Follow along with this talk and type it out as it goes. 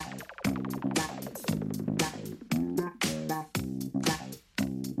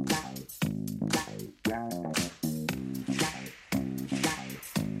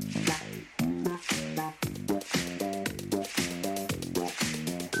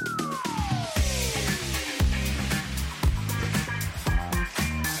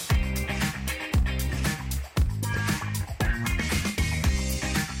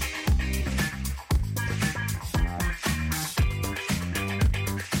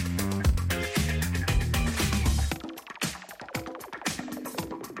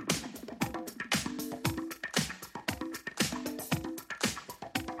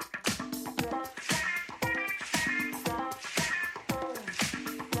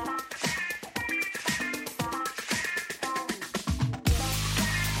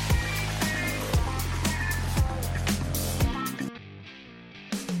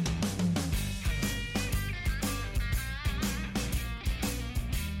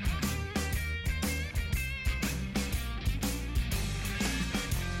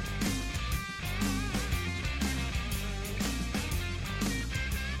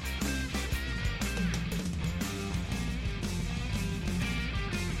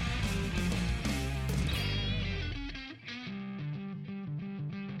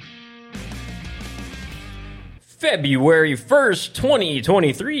February 1st,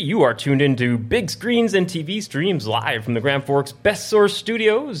 2023. You are tuned into Big Screens and TV Streams live from the Grand Forks Best Source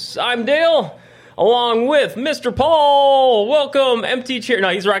Studios. I'm Dale, along with Mr. Paul. Welcome, empty chair. No,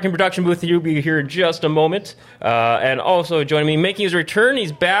 he's rocking production booth. He'll be here in just a moment. And also joining me, making his return.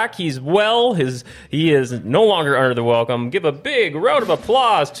 He's back. He's well. He is no longer under the welcome. Give a big round of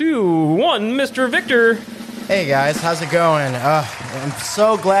applause to one Mr. Victor. Hey guys, how's it going? I'm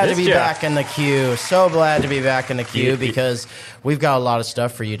so glad to be back in the queue. So glad to be back in the queue because we've got a lot of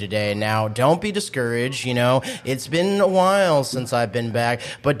stuff for you today. Now, don't be discouraged. You know, it's been a while since I've been back,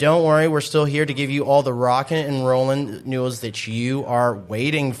 but don't worry, we're still here to give you all the rockin' and rollin' news that you are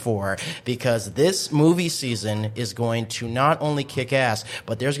waiting for, because this movie season is going to not only kick ass,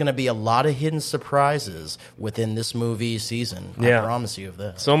 but there's going to be a lot of hidden surprises within this movie season. I promise you of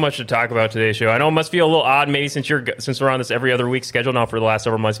this. So much to talk about today's show. I know it must feel a little odd, maybe since we're on this every other week schedule now for the last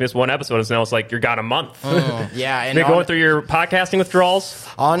several months. You missed one episode, and now it's like you're gone a month. Yeah, and been going through your podcasting withdrawals?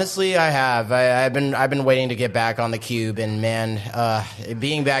 Honestly, I have. I've been waiting to get back on the cube, and man,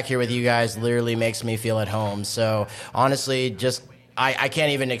 being back here with you guys literally makes me feel at home. So honestly, I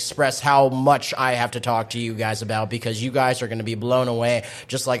can't even express how much I have to talk to you guys about, because you guys are going to be blown away,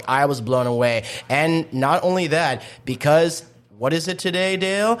 just like I was blown away. And not only that, because what is it today,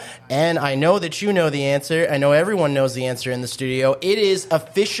 Dale? And I know that you know the answer. I know everyone knows the answer in the studio. It is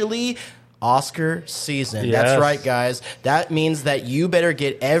officially Oscar season. Yes. That's right, guys. That means that you better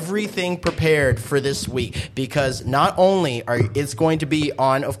get everything prepared for this week, because not only it's going to be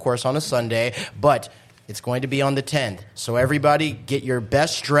on, of course, on a Sunday, but it's going to be on the 10th. So everybody, get your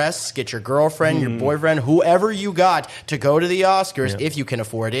best dress, get your girlfriend, your boyfriend, whoever you got to go to the Oscars, if you can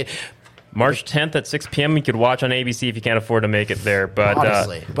afford it. March 10th at 6 p.m. You could watch on ABC if you can't afford to make it there. But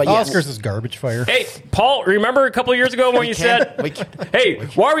honestly, but Oscars is garbage fire. Hey, Paul, remember a couple of years ago when you said, hey,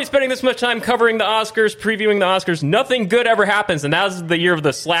 why are we spending this much time covering the Oscars, previewing the Oscars? Nothing good ever happens, and that was the year of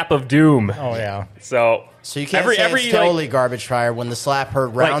the slap of doom. Oh, yeah. So you can't say it's totally garbage fire when the slap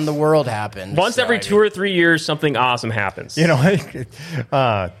heard round the world happened. Once every 2 or 3 years, something awesome happens. You know,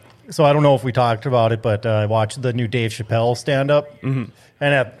 so I don't know if we talked about it, but I watched the new Dave Chappelle stand-up, and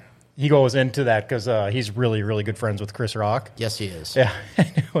he goes into that because he's really, really good friends with Chris Rock. Yes, he is. Yeah,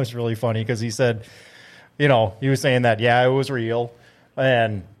 it was really funny because he said, you know, he was saying that, it was real,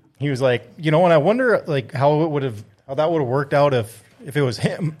 and he was like, you know, and I wonder like how that would have worked out if it was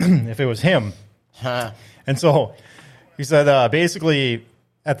him, if it was him. Huh. And so he said basically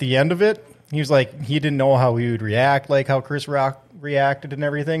at the end of it, he was like, he didn't know how he would react, like how Chris Rock reacted and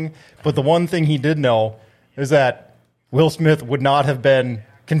everything. But the one thing he did know is that Will Smith would not have been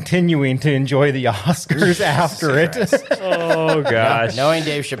continuing to enjoy the Oscars after it. Oh, gosh. Knowing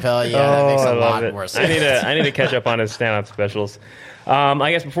Dave Chappelle, that makes a lot more sense. I need to catch up on his stand-up specials.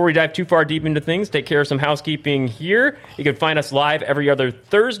 I guess before we dive too far deep into things, take care of some housekeeping here. You can find us live every other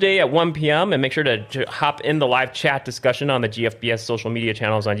Thursday at 1 p.m. and make sure to hop in the live chat discussion on the GFBS social media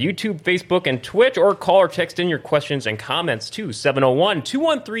channels on YouTube, Facebook, and Twitch, or call or text in your questions and comments to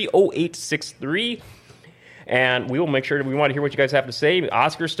 701-213-0863. And we will make sure we want to hear what you guys have to say.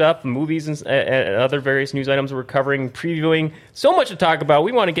 Oscar stuff, movies, and other various news items we're covering, previewing. So much to talk about.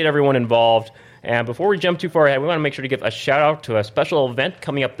 We want to get everyone involved. And before we jump too far ahead, we want to make sure to give a shout-out to a special event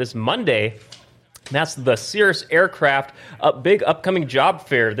coming up this Monday. That's the Cirrus Aircraft big upcoming job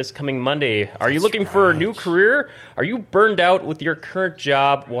fair this coming Monday. Are you looking for a new career? Are you burned out with your current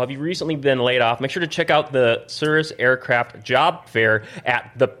job? Well, have you recently been laid off? Make sure to check out the Cirrus Aircraft job fair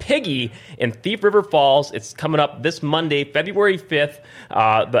at the Piggy in Thief River Falls. It's coming up this Monday, February 5th.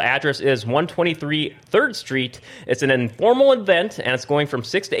 The address is 123 3rd Street. It's an informal event, and it's going from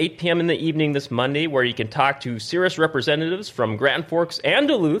 6 to 8 p.m. in the evening this Monday, where you can talk to Cirrus representatives from Grand Forks and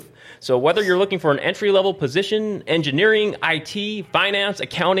Duluth. So whether you're looking for an entry-level position, engineering, IT, finance,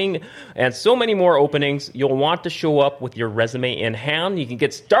 accounting, and so many more openings, you'll want to show up with your resume in hand. You can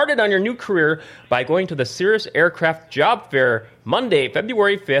get started on your new career by going to the Cirrus Aircraft Job Fair Monday,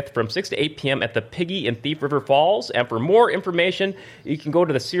 February 5th from 6 to 8 p.m. at the Piggy in Thief River Falls. And for more information, you can go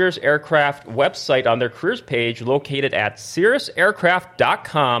to the Cirrus Aircraft website on their careers page located at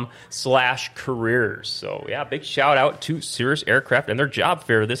cirrusaircraft.com/careers. So, big shout out to Cirrus Aircraft and their job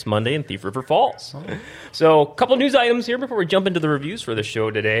fair this Monday in Thief River Falls. So, a couple news items here before we jump into the reviews for the show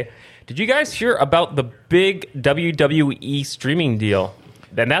today. Did you guys hear about the big WWE streaming deal?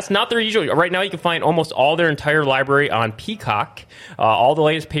 then that's not their usual. Right now, you can find almost all their entire library on Peacock. All the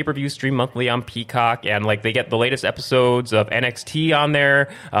latest pay-per-views stream monthly on Peacock, and like they get the latest episodes of NXT on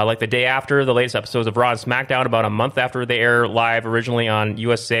there, like the day after the latest episodes of Raw and SmackDown, about a month after they air live originally on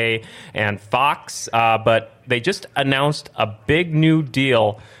USA and Fox. But they just announced a big new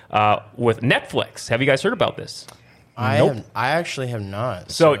deal with Netflix. Have you guys heard about this? I actually have not.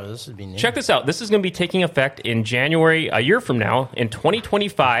 So this would be new. Check this out. This is going to be taking effect in January, a year from now, in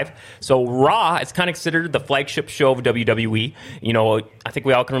 2025. So Raw is kind of considered the flagship show of WWE. You know, I think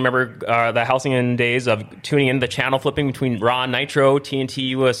we all can remember the halcyon days of tuning in, the channel flipping between Raw, Nitro, TNT,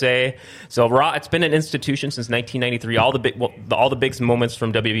 USA. So Raw, it's been an institution since 1993. All the big moments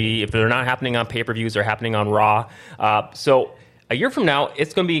from WWE, if they're not happening on pay-per-views, they're happening on Raw. So a year from now,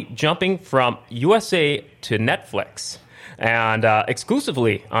 it's going to be jumping from USA to Netflix, and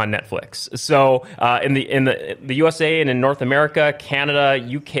exclusively on Netflix. So in the USA and in North America, Canada,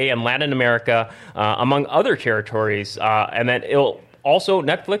 UK, and Latin America, among other territories, and then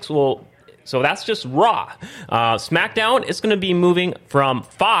Netflix will. So that's just Raw. SmackDown is going to be moving from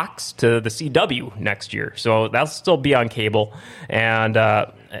Fox to the CW next year, so that'll still be on cable, and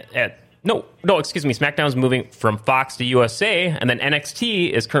excuse me. SmackDown's moving from Fox to USA, and then NXT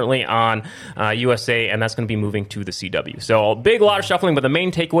is currently on USA, and that's going to be moving to the CW. So a lot of shuffling, but the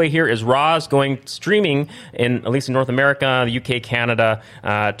main takeaway here is Raw is going streaming at least in North America, the UK, Canada,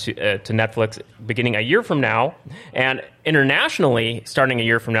 to Netflix beginning a year from now, and internationally starting a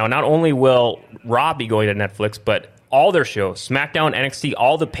year from now. Not only will Raw be going to Netflix, but all their shows, SmackDown, NXT,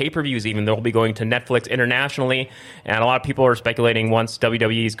 all the pay-per-views even, they'll be going to Netflix internationally. And a lot of people are speculating once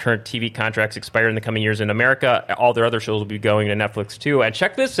WWE's current TV contracts expire in the coming years in America, all their other shows will be going to Netflix too. And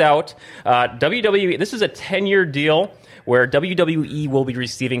check this out. WWE, this is a 10-year deal where WWE will be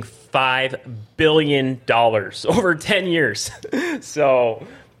receiving $5 billion over 10 years. So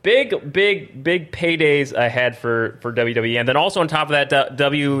big paydays ahead for WWE. And then also on top of that,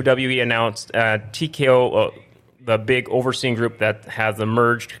 WWE announced TKO, the big overseeing group that has the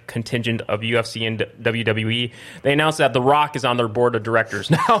merged contingent of UFC and WWE. They announced that The Rock is on their board of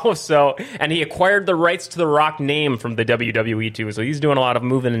directors now. And he acquired the rights to The Rock name from the WWE too. So he's doing a lot of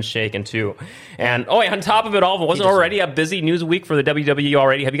moving and shaking too. And on top of it all, wasn't already a busy news week for the WWE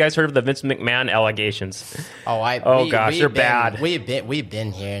already? Have you guys heard of the Vince McMahon allegations? They're bad. We've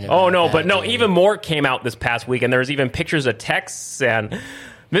been hearing about that. Even more came out this past week, and there's even pictures of texts and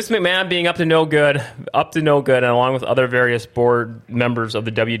Vince McMahon being up to no good, and along with other various board members of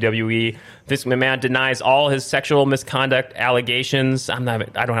the WWE, Vince McMahon denies all his sexual misconduct allegations. I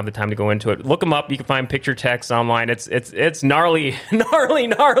don't have the time to go into it. Look him up. You can find picture text online. It's gnarly,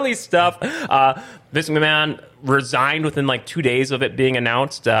 gnarly stuff. Vince McMahon resigned within like 2 days of it being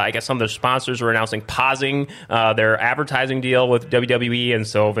announced. I guess some of the sponsors were announcing pausing their advertising deal with WWE, and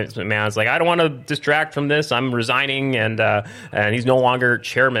so Vince McMahon's like, I don't want to distract from this. I'm resigning, and he's no longer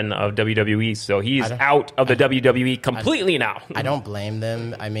chairman of WWE, so he's out of the WWE completely now. I don't blame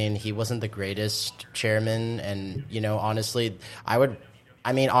them. I mean, he wasn't the greatest chairman, and honestly,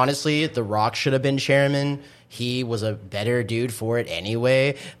 The Rock should have been chairman. He was a better dude for it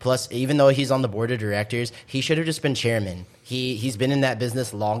anyway. Plus, even though he's on the board of directors, he should have just been chairman. He's been in that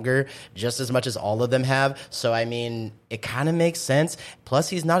business longer, just as much as all of them have. So, I mean, it kind of makes sense. Plus,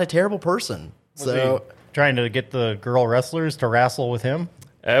 he's not a terrible person. So, trying to get the girl wrestlers to wrestle with him?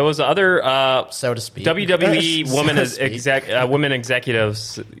 It was other, so to speak, WWE women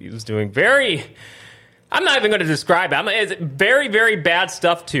executives. He was doing very... I'm not even going to describe it. It's very, very bad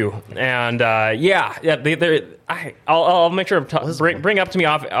stuff too. And I'll make sure to bring up to me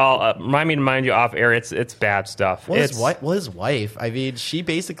off. I'll remind me to mind you off air. It's bad stuff. His wife. I mean, she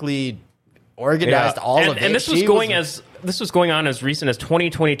basically organized all of it. And this was going on as recent as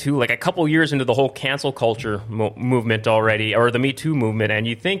 2022, like a couple years into the whole cancel culture movement already, or the Me Too movement. And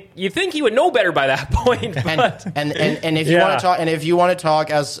you think he would know better by that point. And if you want to talk,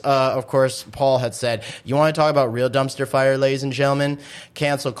 as of course Paul had said, you want to talk about real dumpster fire, ladies and gentlemen.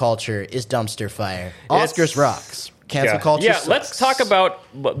 Cancel culture is dumpster fire. Oscars rocks. Cancel culture. Yeah, sucks. Let's talk about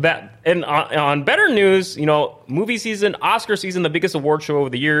that. And on better news, movie season, Oscar season, the biggest award show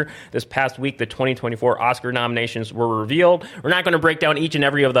of the year. This past week, the 2024 Oscar nominations were revealed. We're not going to break down each and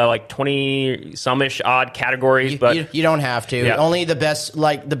every of the 20-some-ish odd categories, but you don't have to. Yeah. Only the best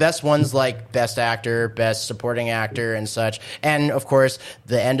ones, like Best Actor, Best Supporting Actor, and such. And of course,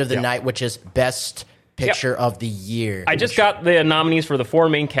 the end of the night, which is Best Picture of the Year. I just got the nominees for the 4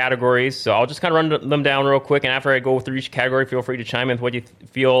 main categories, so I'll just kind of run them down real quick, and after I go through each category, feel free to chime in with what you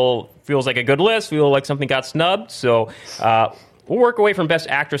feels like a good list, feel like something got snubbed. So we'll work away from Best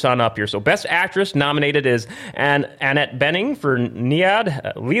Actress on up here. So Best Actress nominated is Annette Bening for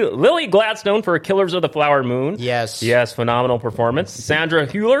Niad, Lily Gladstone for Killers of the Flower Moon. Yes. Yes, phenomenal performance. Sandra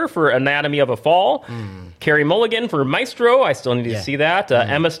Hüller for Anatomy of a Fall. Carey Mulligan for Maestro. I still need to see that.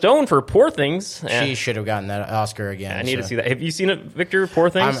 Emma Stone for Poor Things. She should have gotten that Oscar again. I need to see that. Have you seen it, Victor, Poor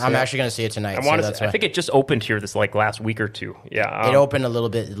Things? I'm actually going to see it tonight. I think it just opened here this last week or two. Yeah. It opened a little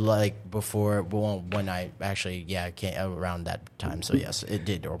bit before, when I actually, came around that time. So yes, it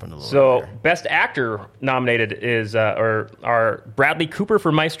did open a little So earlier. Best Actor nominated is are Bradley Cooper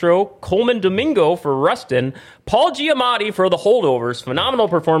for Maestro, Coleman Domingo for Rustin, Paul Giamatti for The Holdovers, phenomenal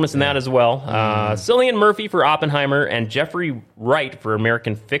performance in that as well. Cillian Murphy for Oppenheimer, and Jeffrey Wright for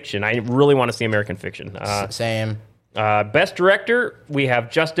American Fiction. I really want to see American Fiction. Same. Best Director, we have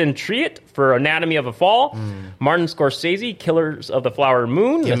Justin Triet for Anatomy of a Fall, Martin Scorsese, Killers of the Flower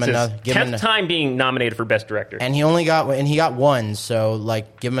Moon. This is his 10th time being nominated for Best Director. And he got one, so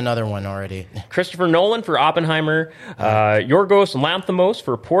give him another one already. Christopher Nolan for Oppenheimer, Yorgos Lanthimos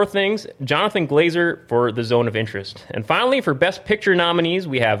for Poor Things, Jonathan Glazer for The Zone of Interest. And finally, for Best Picture nominees,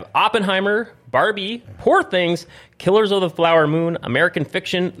 we have Oppenheimer, Barbie, Poor Things, Killers of the Flower Moon, American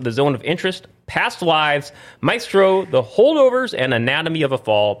Fiction, The Zone of Interest, Past Lives, Maestro, The Holdovers, and Anatomy of a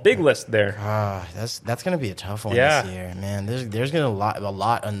Fall. Big list there. That's going to be a tough one this year, man. There's going to a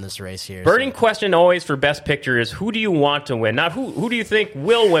lot on this race here. Burning question always for Best Picture is who do you want to win? Not who do you think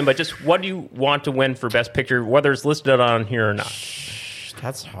will win, but just what do you want to win for Best Picture, whether it's listed on here or not.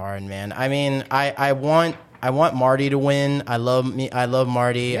 That's hard, man. I mean, I want Marty to win. I love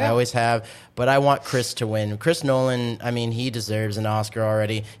Marty. I always have. But I want Chris to win. Chris Nolan, I mean, he deserves an Oscar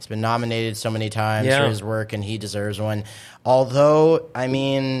already. He's been nominated so many times for his work, and he deserves one. Although, I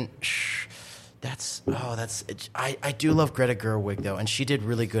mean, I do love Greta Gerwig, though, and she did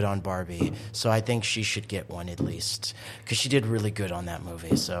really good on Barbie. So I think she should get one at least, because she did really good on that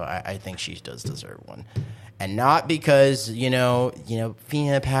movie. So I think she does deserve one. And not because, female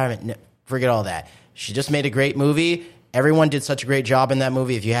empowerment. No, forget all that. She just made a great movie. Everyone did such a great job in that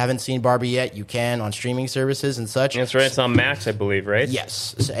movie. If you haven't seen Barbie yet, you can on streaming services and such. That's right. It's on Max, I believe, right?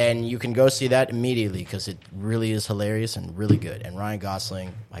 Yes. And you can go see that immediately because it really is hilarious and really good. And Ryan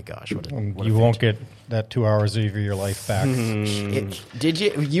Gosling, my gosh. You won't get that 2 hours of your life back. Did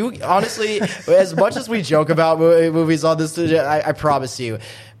you honestly, as much as we joke about movies on this, I promise you,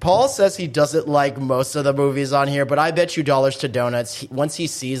 Paul says he doesn't like most of the movies on here, but I bet you dollars to donuts, once he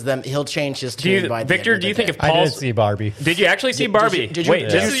sees them, he'll change his tune by the Victor, end of do you the think day. if Paul's... I did see Barbie. Did you actually see Barbie? Wait,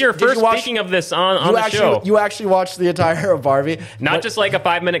 this is your did you first watch- speaking of this on the show. You actually watched the entire of Barbie? Not just like a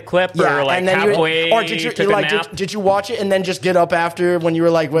 5-minute clip or like and then halfway or did you took a nap? did you watch it and then just get up after when you were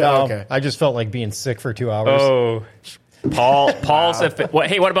like, wait, No, okay. I just felt like being sick for 2 hours. Oh, Paul said...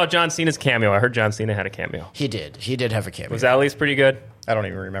 Hey, what about John Cena's cameo? I heard John Cena had a cameo. He did have a cameo. Was that at least pretty good? I don't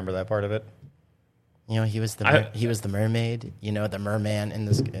even remember that part of it. He was the mermaid, the merman in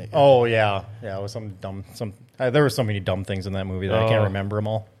this. Oh yeah, it was some dumb. There were so many dumb things in that movie that I can't remember them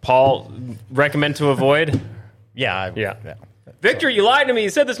all. Paul, recommend to avoid? Yeah. Victor, you lied to me. You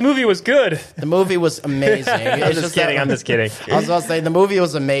said this movie was good. The movie was amazing. I'm just kidding. I was about to say the movie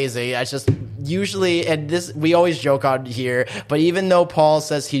was amazing. I just usually, and this we always joke on here, but even though Paul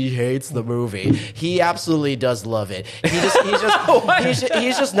says he hates the movie, he absolutely does love it.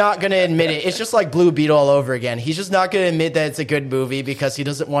 He's just not going to admit it. It's just like Blue Beetle all over again. He's just not going to admit that it's a good movie because he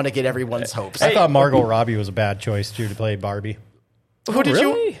doesn't want to get everyone's hopes. I thought Margot Robbie was a bad choice too to play Barbie. Who did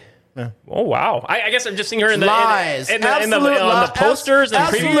you? Yeah. Oh wow! I guess I'm just seeing her in the lies. on the posters and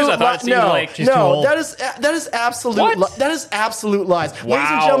previews. I thought it seemed like she's too old. That is absolute. That is absolute lies, Wow.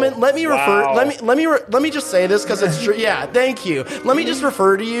 ladies and gentlemen. Let me refer. Wow. Let me just say this because it's true. Yeah, thank you. Let me just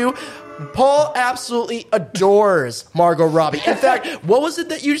refer to you. Paul absolutely adores Margot Robbie. In fact, what was it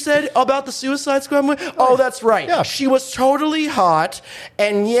that you said about the Suicide Squad movie? Oh, that's right. Yeah. She was totally hot,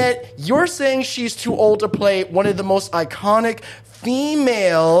 and yet you're saying she's too old to play one of the most iconic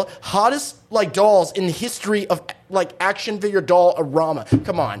female hottest dolls in the history of action figure doll-arama.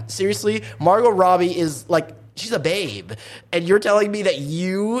 Come on, seriously? Margot Robbie is she's a babe, and you're telling me that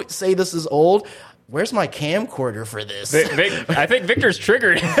you say this is old? Where's my camcorder for this? I think Victor's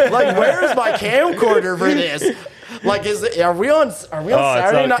triggered. Where's my camcorder for this? Are we on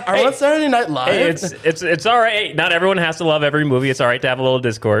Saturday night? Are we on Saturday Night Live? Hey, it's all right. Not everyone has to love every movie. It's all right to have a little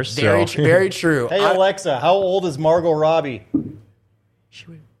discourse. Very true. Hey Alexa, how old is Margot Robbie?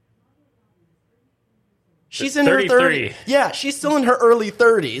 She's in her 33. 30s. Yeah, she's still in her early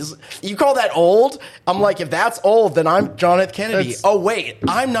 30s. You call that old? I'm like, if that's old, then I'm John F. Kennedy. Oh, wait,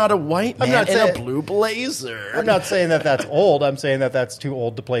 I'm not a white man in a blue blazer. I'm not saying that that's old. I'm saying that that's too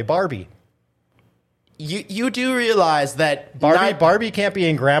old to play Barbie. You do realize that Barbie can't be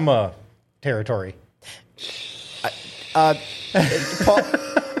in grandma territory. Paul,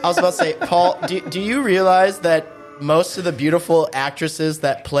 I was about to say, Paul, do you realize that most of the beautiful actresses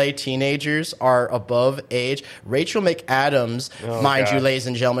that play teenagers are above age? Rachel McAdams, you, ladies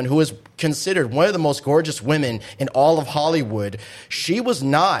and gentlemen, who is considered one of the most gorgeous women in all of Hollywood, she was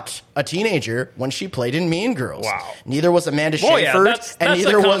not a teenager when she played in Mean Girls. Wow. Neither was Amanda Seyfried, and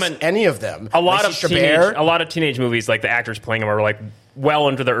neither was any of them. A lot of teenage movies, like the actors playing them are like well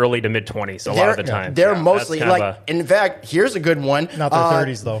into the early to mid 20s. A lot of the time, they're mostly like. In fact, here's a good one. Not their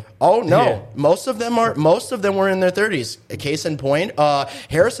 30s though. Oh no, yeah. Most of them were in their 30s. A case in point,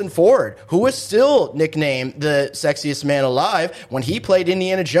 Harrison Ford, who was still nicknamed the sexiest man alive when he played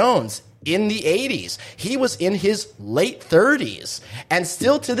Indiana Jones. In the 80s, he was in his late 30s, and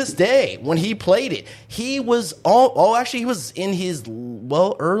still to this day, when he played it, he was he was in his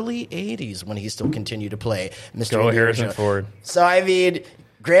early 80s when he still continued to play Mr. Harrison Ford. So I mean,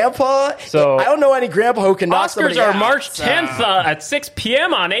 Grandpa. So I don't know any grandpa who can knock somebody out. Oscars are March 10th at 6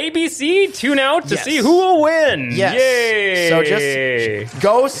 p.m. on ABC. Tune out to see who will win. Yes. Yay! So just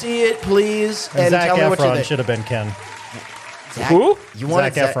go see it, please, and Zac tell me what you Efron think. should have been Ken. Who? You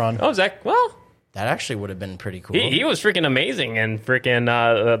wanted Zac Efron. Oh, Zach. Well, that actually would have been pretty cool. he was freaking amazing, and freaking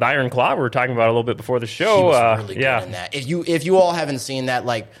the Iron Claw we were talking about a little bit before the show. He was really good in that. If you all haven't seen that,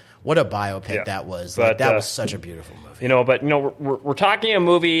 like, what a biopic that was. But, that was such a beautiful movie. We're talking in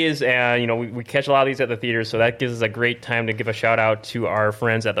movies, and we catch a lot of these at the theaters, so that gives us a great time to give a shout out to our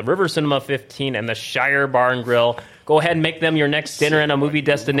friends at the River Cinema 15 and the Shire Bar and Grill. Go ahead and make them your next dinner and a movie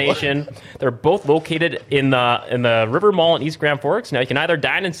destination. They're both located in the River Mall in East Grand Forks. Now, you can either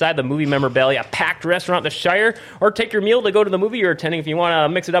dine inside the movie memorabilia, a packed restaurant, the Shire, or take your meal to go to the movie you're attending if you want to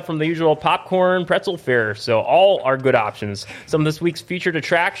mix it up from the usual popcorn, pretzel fare. So all are good options. Some of this week's featured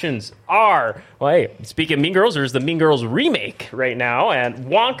attractions are, speaking of Mean Girls, there's the Mean Girls remake right now, and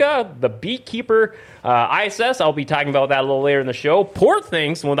Wonka, the Beekeeper, ISS, I'll be talking about that a little later in the show. Poor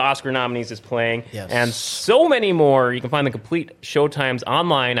Things, one of the Oscar nominees, is playing, and so many more. You can find the complete showtimes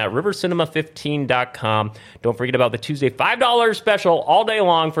online at rivercinema15.com. Don't forget about the Tuesday $5 special all day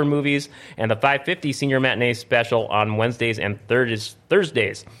long for movies, and the $5.50 senior matinee special on Wednesdays and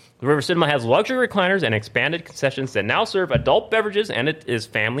Thursdays. The River Cinema has luxury recliners and expanded concessions that now serve adult beverages, and it is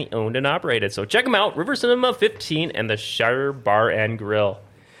family-owned and operated. So check them out, River Cinema 15 and the Shire Bar and Grill.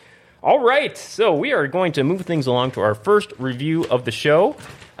 All right, so we are going to move things along to our first review of the show.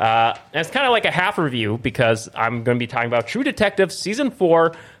 And it's kind of like a half review because I'm going to be talking about True Detective Season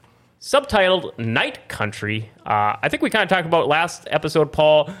 4, subtitled Night Country. I think we kind of talked about last episode,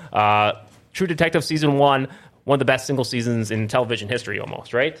 Paul. True Detective Season 1, one of the best single seasons in television history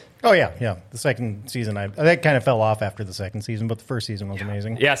almost, right? Oh, yeah. The second season, that kind of fell off after the second season, but the first season was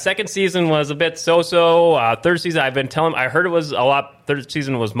amazing. Yeah, second season was a bit so-so. Third season, I heard it was a lot. Third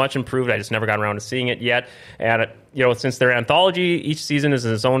season was much improved. I just never got around to seeing it yet. And, since they're anthology, each season is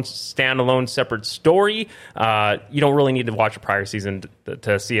its own standalone separate story. You don't really need to watch a prior season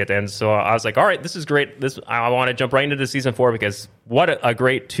to see it. And so I was like, all right, this is great. I want to jump right into season 4 because what a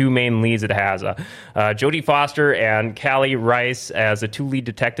great two main leads it has. Jodie Foster and Callie Rice as the two lead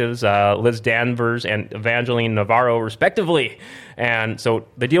detectives, Liz Danvers and Evangeline Navarro, respectively. And so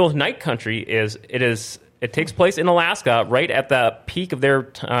the deal with Night Country is it takes place in Alaska right at the peak of their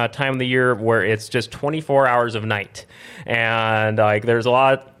time of the year where it's just 24 hours of night. And there's a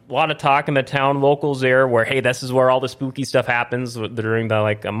lot of talk in the town locals there where, hey, this is where all the spooky stuff happens during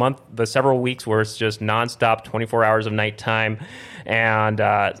the several weeks where it's just nonstop 24 hours of nighttime. And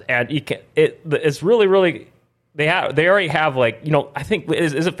it's really, really... They already have I think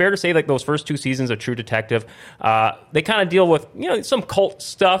is it fair to say those first two seasons of True Detective, they kind of deal with some cult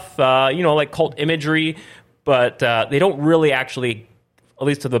stuff, like cult imagery, but they don't really actually, at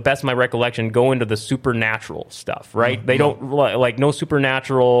least to the best of my recollection, go into the supernatural stuff, right? Mm-hmm. They don't no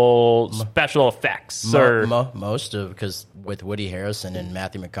supernatural special effects because with Woody Harrelson and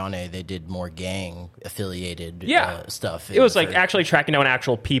Matthew McConaughey, they did more gang affiliated stuff. It was actually tracking down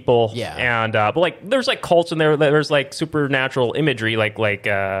actual people, and but there's cults in there. There's supernatural imagery, like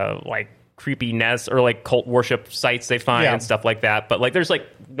creepy nests or cult worship sites they find and stuff like that. But there's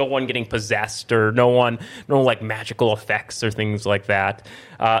no one getting possessed or no magical effects or things like that.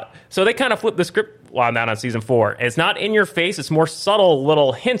 So they kind of flipped the script on that on season 4. It's not in your face. It's more subtle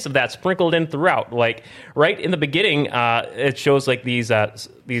little hints of that sprinkled in throughout. Right in the beginning, it shows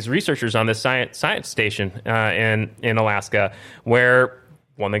these researchers on this science station in Alaska where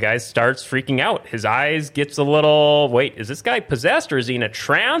one of the guys starts freaking out. His eyes gets a little, wait, is this guy possessed or is he in a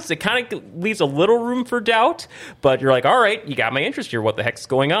trance? It kind of leaves a little room for doubt, but you're like, all right, you got my interest here. What the heck's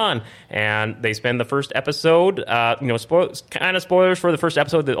going on? And they spend the first episode, kind of spoilers for the first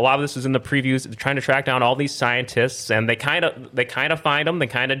episode. A lot of this is in the previews. They're trying to track down all these scientists, and they kind of find them. They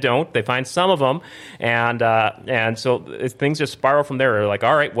kind of don't. They find some of them, and so things just spiral from there. They're like,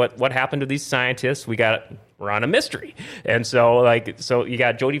 all right, what happened to these scientists? We're on a mystery. And so you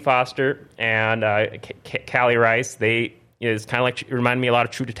got Jodie Foster and Callie Rice. It's kind of like, it reminded me a lot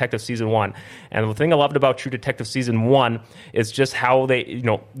of True Detective Season 1. And the thing I loved about True Detective Season 1 is just how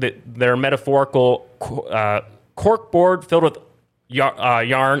their metaphorical cork board filled with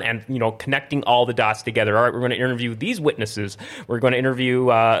yarn and connecting all the dots together. All right, we're going to interview these witnesses. We're going to interview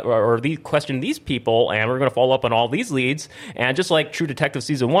question these people, and we're going to follow up on all these leads. And just like True Detective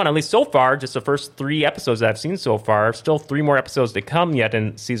Season 1, at least so far, just the first 3 episodes that I've seen so far, still 3 more episodes to come yet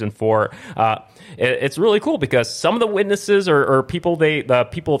in Season 4. It's really cool because some of the witnesses or people the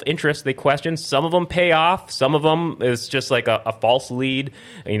people of interest they question, some of them pay off, some of them is just like a false lead.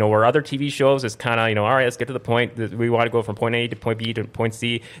 Where other TV shows is kind of all right, let's get to the point. We want to go from point A to point B to point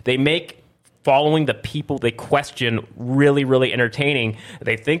C. They make following the people they question really, really entertaining.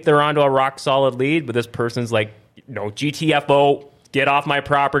 They think they're onto a rock solid lead, but this person's like, GTFO, get off my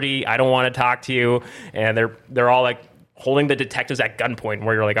property. I don't want to talk to you. And they're all like holding the detectives at gunpoint,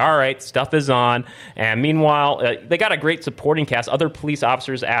 where you're like, all right, stuff is on. And meanwhile, they got a great supporting cast. Other police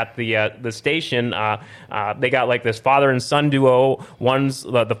officers at the station, they got like this father and son duo. One's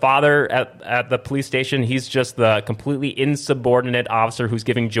the father at the police station. He's just the completely insubordinate officer who's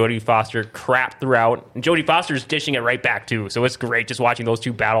giving Jodie Foster crap throughout. And Jodie Foster's dishing it right back too. So it's great just watching those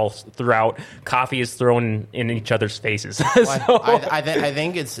two battles throughout. Coffee is thrown in each other's faces. I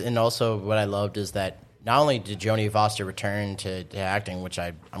think it's, and also what I loved is that not only did Jodie Foster return to acting, which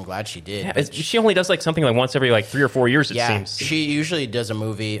I'm glad she did. Yeah, she only does like something like once every like 3 or 4 years, it seems. She usually does a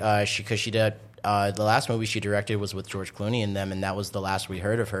movie because she did. The last movie she directed was with George Clooney in them, and that was the last we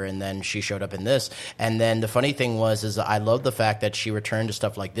heard of her. And then she showed up in this. And then the funny thing is I love the fact that she returned to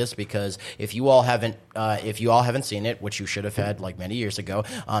stuff like this because if you all haven't seen it, which you should have had like many years ago,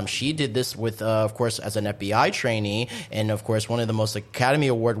 she did this with, of course, as an FBI trainee, and of course one of the most Academy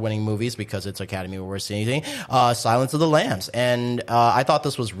Award winning movies because it's Academy Award winning, Silence of the Lambs. And I thought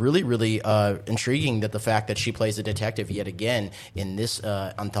this was really, really intriguing that the fact that she plays a detective yet again in this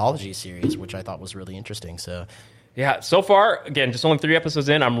anthology series, which I thought was really interesting. So yeah, so far, again, just only 3 episodes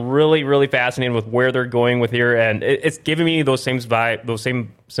in, I'm really, really fascinated with where they're going with here, and it's giving me those same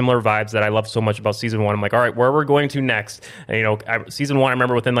similar vibes that I love so much about season 1. I'm like, all right, where we're going to next? And, season 1, I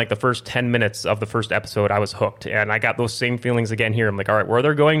remember within like the first 10 minutes of the first episode, I was hooked, and I got those same feelings again here. I'm like, all right, where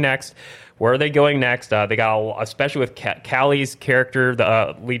they're going next? Where are they going next? They got, especially with Callie's character,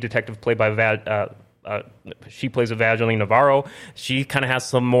 the lead detective played by she plays Evangeline Navarro. She kind of has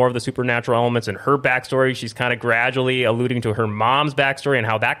some more of the supernatural elements in her backstory. She's kind of gradually alluding to her mom's backstory and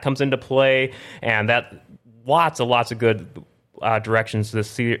how that comes into play. And that lots of good directions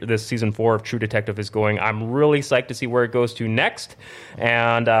this season 4 of True Detective is going. I'm really psyched to see where it goes to next,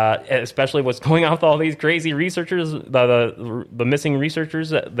 and especially what's going on with all these crazy researchers, the missing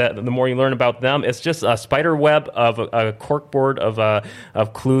researchers. That the more you learn about them, it's just a spider web of a corkboard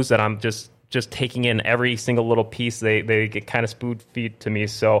of clues that I'm just taking in every single little piece. They get kind of spoon-feed to me.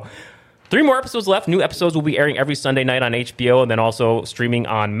 So 3 more episodes left. New episodes will be airing every Sunday night on HBO and then also streaming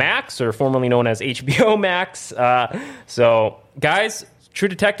on Max, or formerly known as HBO Max. So, guys, True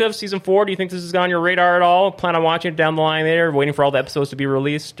Detective Season 4, do you think this is on your radar at all? Plan on watching it down the line there, waiting for all the episodes to be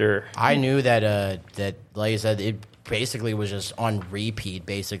released? Or I knew that, like I said, it basically was just on repeat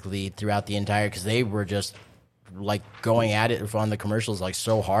basically throughout the entire, because they were just like going at it on the commercials like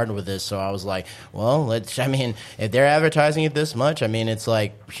so hard with this. So I was like, well, if they're advertising it this much, it's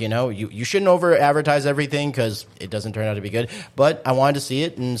like, you shouldn't over advertise everything because it doesn't turn out to be good, but I wanted to see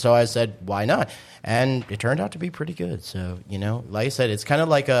it, and so I said, why not? And it turned out to be pretty good. So, like I said, it's kind of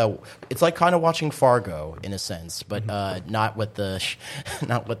like it's like kind of watching Fargo in a sense, but not with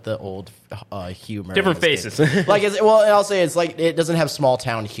the old humor. Different faces. I'll say it's like it doesn't have small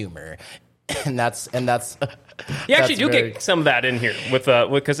town humor. And that's you actually do get some of that in here with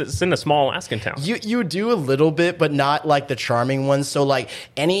because it's in a small Alaskan town. You do a little bit, but not like the charming ones. So like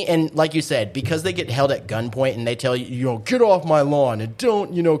and like you said, because they get held at gunpoint and they tell you, get off my lawn and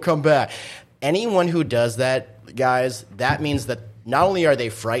don't, come back. Anyone who does that, guys, that means that not only are they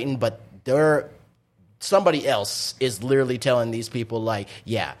frightened, but somebody else is literally telling these people like,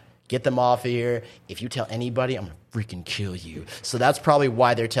 yeah, get them off of here. If you tell anybody, I'm gonna freaking kill you. So that's probably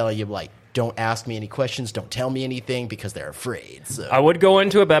why they're telling you like, don't ask me any questions, don't tell me anything because they're afraid. So. I would go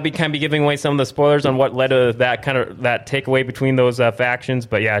into it, but I'd be kind of giving away some of the spoilers on what led to that takeaway between those factions.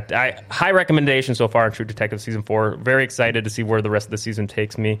 But yeah, high recommendation so far in True Detective Season 4. Very excited to see where the rest of the season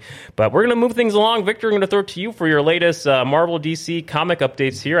takes me. But we're going to move things along. Victor, I'm going to throw it to you for your latest Marvel DC comic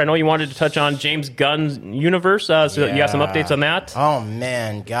updates here. I know you wanted to touch on James Gunn's universe, so you got some updates on that? Oh,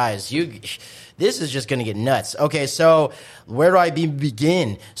 man, guys, this is just going to get nuts. Okay, so where do I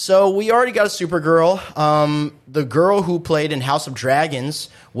begin? So we already got a Supergirl. The girl who played in House of Dragons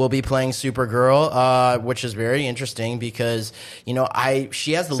will be playing Supergirl, which is very interesting because,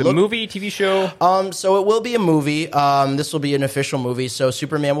 she has the look. Is it a movie, TV show? So it will be a movie. This will be an official movie. So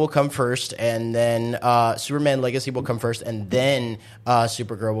Superman will come first, and then Superman Legacy will come first, and then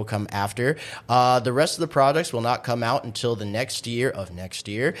Supergirl will come after. The rest of the products will not come out until the next year.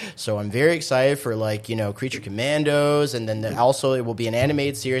 So I'm very excited for Creature Commandos, and then also it will be an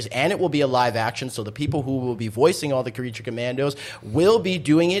animated series, and it will be a live action. So the people who will be voicing all the Creature Commandos will be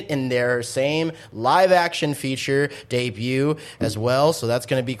doing it in their same live action feature debut as well. So that's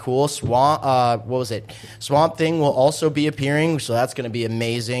going to be cool. Swamp Thing will also be appearing, so that's going to be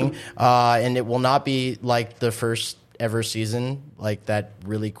amazing. And it will not be like the first ever season, like that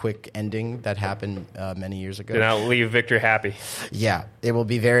really quick ending that happened many years ago. Then I'll leave Victor happy. Yeah, it will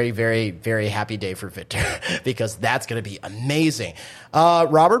be very, very, very happy day for Victor because that's going to be amazing.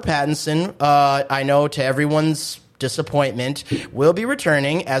 Robert Pattinson, I know to everyone's disappointment, will be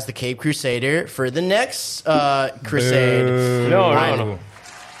returning as the Cape Crusader for the next Crusade. No.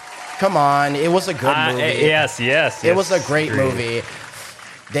 Come on, it was a good movie. Yes. It was a great movie.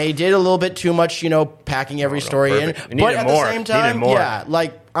 They did a little bit too much, packing every story in. But at the same time,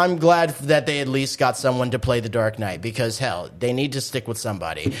 I'm glad that they at least got someone to play the Dark Knight because, hell, they need to stick with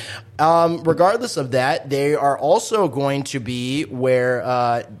somebody. Regardless of that, they are also going to be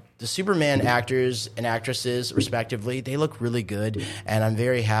where the Superman actors and actresses, respectively, they look really good. And I'm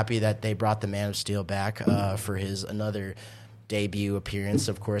very happy that they brought the Man of Steel back for his another debut appearance,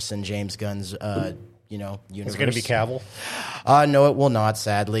 of course, in James Gunn's universe. Is it going to be Cavill? No, it will not,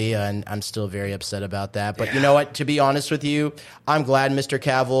 sadly, and I'm still very upset about that. But you know what? To be honest with you, I'm glad Mr.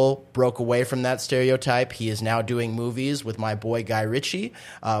 Cavill broke away from that stereotype. He is now doing movies with my boy Guy Ritchie,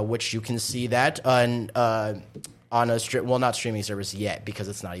 which you can see that on a not streaming service yet because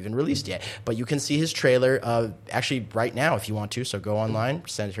it's not even released yet. But you can see his trailer actually right now if you want to. So go online,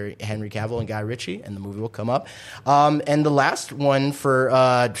 Senator Henry Cavill and Guy Ritchie, and the movie will come up. And the last one for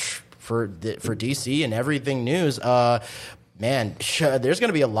DC and everything news, there's going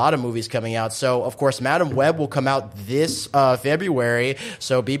to be a lot of movies coming out. So, of course, Madam Web will come out this February,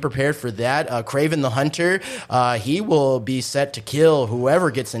 so be prepared for that. Kraven the Hunter, he will be set to kill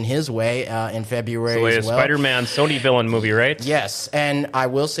whoever gets in his way in February as well. Spider-Man Sony villain movie, right? Yes, and I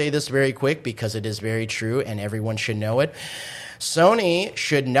will say this very quick because it is very true and everyone should know it. Sony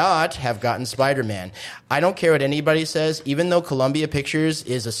should not have gotten Spider-Man. I don't care what anybody says, even though Columbia Pictures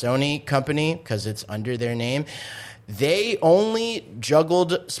is a Sony company because it's under their name. They only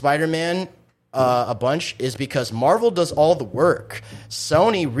juggled Spider-Man a bunch is because Marvel does all the work.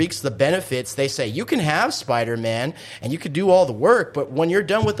 Sony reaps the benefits. They say, you can have Spider-Man and you can do all the work, but when you're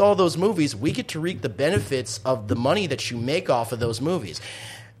done with all those movies, we get to reap the benefits of the money that you make off of those movies.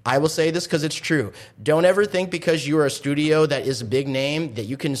 I will say this because it's true. Don't ever think because you are a studio that is a big name that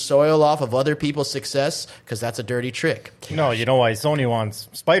you can soil off of other people's success because that's a dirty trick. No, you know why Sony wants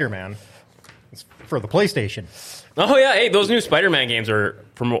Spider-Man? It's for the PlayStation. Oh, yeah. Hey, those new Spider-Man games are,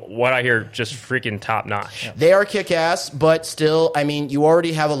 from what I hear, just freaking top-notch. Yeah. They are kick-ass, but still, I mean, you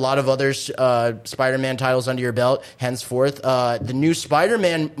already have a lot of other Spider-Man titles under your belt. Henceforth, the new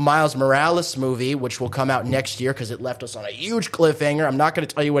Spider-Man Miles Morales movie, which will come out next year because it left us on a huge cliffhanger. I'm not going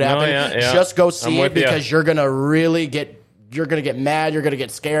to tell you what happened. Yeah. Just go see it because you're going to really you're going to get mad, you're going to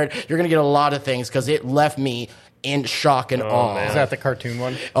get scared, you're going to get a lot of things because it left me in shock and awe. Man. Is that the cartoon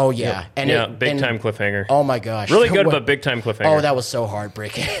one? Oh, yeah. Yep. And big time cliffhanger. Oh, my gosh. Really good, but big time cliffhanger. Oh, that was so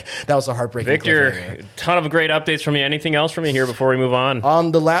heartbreaking. That was a heartbreaking Victor, cliffhanger. ton of great updates from you. Anything else from you here before we move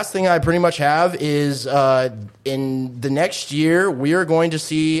on? The last thing I pretty much have is in the next year, we are going to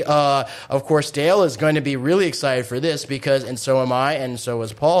see, of course, Dale is going to be really excited for this because, and so am I, and so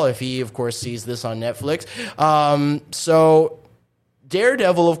is Paul, if he, of course, sees this on Netflix. So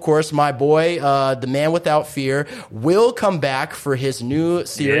Daredevil, of course, my boy, the Man Without Fear, will come back for his new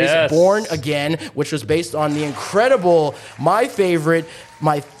series, Born Again, which was based on the incredible, my favorite,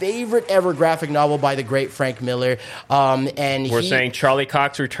 my favorite ever graphic novel by the great Frank Miller. And we're saying Charlie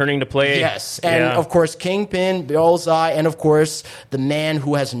Cox returning to play. Yes, and of course Kingpin, Bullseye, and of course the man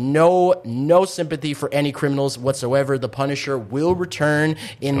who has no sympathy for any criminals whatsoever. The Punisher will return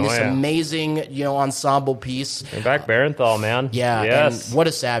in this amazing ensemble piece. Bring back Barenthal, man. Yeah, yes. And what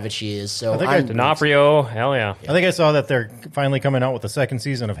a savage he is. So D'Onofrio, hell yeah. I think I saw that they're finally coming out with the second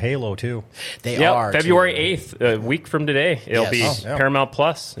season of Halo too. They are February 8th, a week from today. It'll be Paramount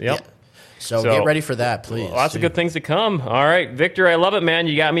Plus. Yep. Yeah. So get ready for that, please. Lots of good things to come. All right, Victor, I love it, man.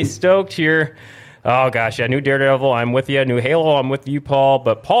 You got me stoked here. Oh, gosh, yeah, new Daredevil, I'm with you. New Halo, I'm with you, Paul.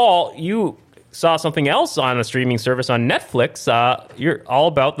 But, Paul, you saw something else on a streaming service on Netflix. You're all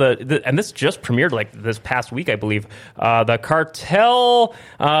about and this just premiered like this past week, I believe. The Cartel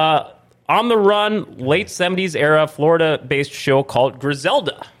on the run, late 70s era, Florida-based show called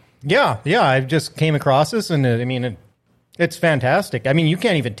Griselda. Yeah, I just came across this, and it's fantastic. I mean, you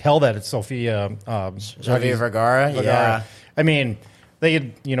can't even tell that it's Sofia Vergara. Yeah. I mean, they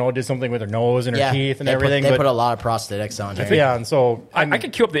did something with her nose and her teeth and everything. They put a lot of prosthetics on her. Yeah, and so I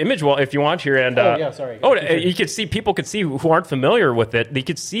could cue up the image if you want here. And sorry. You could see, people could see who aren't familiar with it. They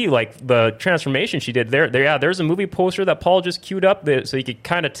could see like the transformation she did there. There's a movie poster that Paul just queued up, so you could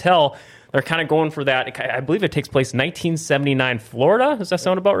kind of tell they're kind of going for that. I believe it takes place in 1979 Florida. Does that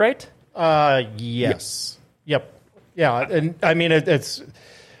sound about right? Yes. Yep. Yeah, and I mean it's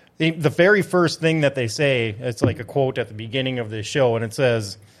the very first thing that they say. It's like a quote at the beginning of the show, and it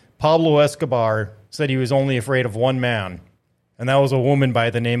says, "Pablo Escobar said he was only afraid of one man, and that was a woman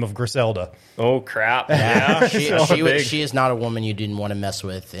by the name of Griselda." Oh crap! Yeah, she is not a woman you didn't want to mess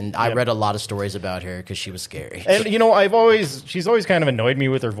with, and I read a lot of stories about her because she was scary. And she's always kind of annoyed me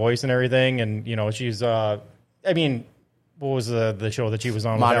with her voice and everything, and she's what was the show that she was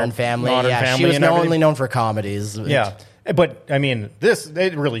on? Modern Family. Family. She was only known for comedies. Yeah, but I mean,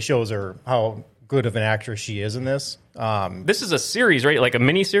 it really shows her how good of an actress she is in this. This is a series, right? Like a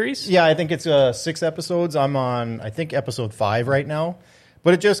mini series? Yeah, I think it's 6 episodes. I'm on, I think, episode 5 right now.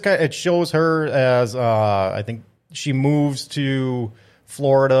 But it shows her as I think she moves to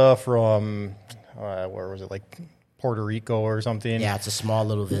Florida from where was it, like Puerto Rico or something? Yeah, it's a small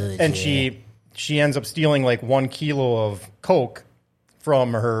little village. And she ends up stealing like 1 kilo of coke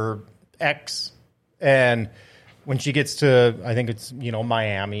from her ex, and when she gets to, I think it's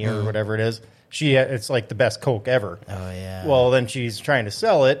Miami or whatever it is, it's like the best coke ever. Oh yeah. Well, then she's trying to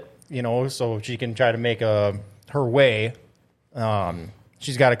sell it, so she can try to make her way.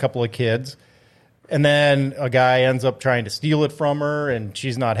 She's got a couple of kids, and then a guy ends up trying to steal it from her, and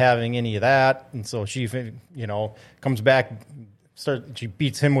she's not having any of that, and so she comes back. She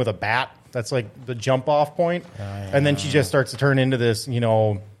beats him with a bat. That's like the jump off point. And then she just starts to turn into this,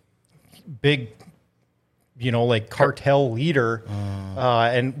 big, like cartel leader.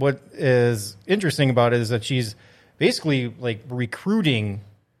 And what is interesting about it is that she's basically like recruiting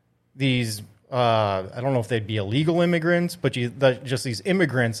these, I don't know if they'd be illegal immigrants, but just these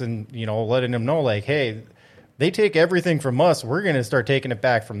immigrants, and, letting them know like, hey, they take everything from us. We're going to start taking it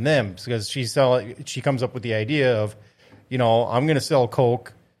back from them, because she comes up with the idea of, I'm going to sell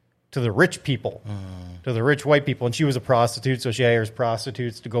coke to the rich people, to the rich white people. And she was a prostitute, so she hires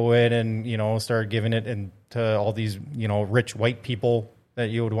prostitutes to go in and, start giving it to all these, rich white people that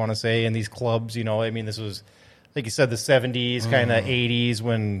you would want to say in these clubs. This was, like you said, the 70s, kind of 80s,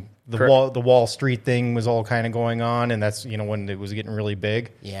 when the Wall Street thing was all kind of going on, and that's, when it was getting really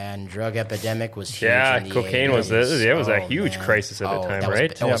big. Yeah, and drug epidemic was huge. Yeah, in the cocaine 80s. was a huge crisis at the time,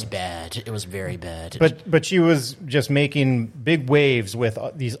 right? It was bad. It was very bad. But she was just making big waves with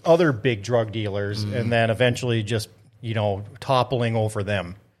these other big drug dealers, and then eventually just, toppling over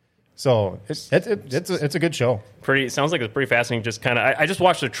them. So it's a good show. Sounds like it's pretty fascinating. Just kind of, I just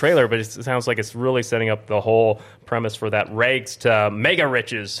watched the trailer, but it sounds like it's really setting up the whole premise for that rags to mega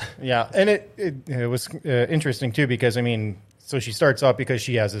riches. Yeah, and it was interesting too, because so she starts out because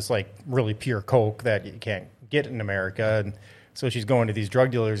she has this like really pure coke that you can't get in America, and so she's going to these drug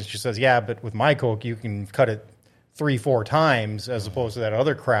dealers, and she says, "Yeah, but with my coke, you can cut it 3-4 times as opposed to that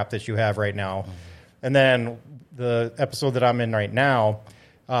other crap that you have right now." And then the episode that I'm in right now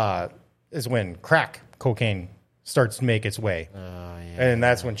is when crack cocaine starts to make its way. And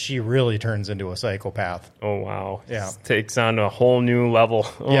that's when she really turns into a psychopath. Oh, wow. Yeah. Takes on a whole new level.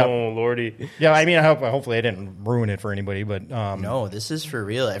 Oh, Lordy. Yeah, hopefully I didn't ruin it for anybody, but... no, this is for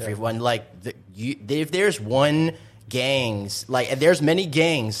real. Everyone, if there's one... gangs, there's many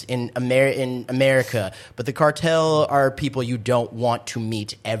gangs in America, but the cartel are people you don't want to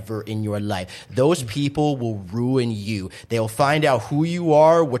meet ever in your life. Those people will ruin you. They'll find out who you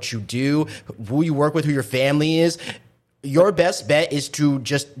are, what you do, who you work with, who your family is. your best bet is to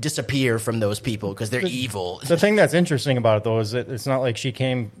just disappear from those people because they're evil. The thing that's interesting about it, though, is that it's not like she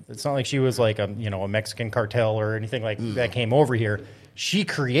came. It's not like she was like a Mexican cartel or anything like that came over here. She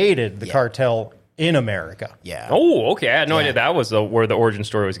created the cartel in America. Yeah. Oh, okay. I had no idea that was where the origin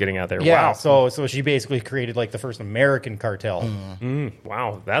story was getting at there. Yeah. Wow. So she basically created like the first American cartel.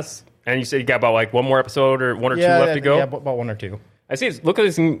 Wow. And you said you got about like one more episode or one or two left to go? Yeah, about one or two. I see. Look at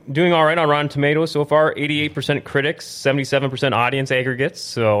this, doing all right on Rotten Tomatoes so far. 88% critics, 77% audience aggregates.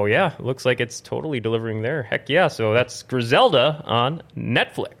 So yeah, looks like it's totally delivering there. Heck yeah! So that's Griselda on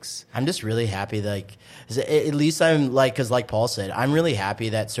Netflix. I'm just really happy, like at least I'm like, because like Paul said, I'm really happy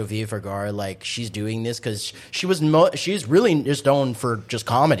that Sofia Vergara, like she's doing this because she's really just known for just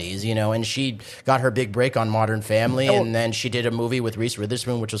comedies, and she got her big break on Modern Family, and then she did a movie with Reese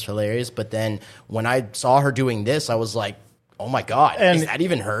Witherspoon, which was hilarious. But then when I saw her doing this, I was like, oh my God, is that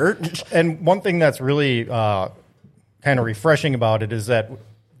even her? And one thing that's really kind of refreshing about it is that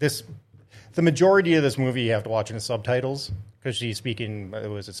the majority of this movie you have to watch in the subtitles because she's speaking,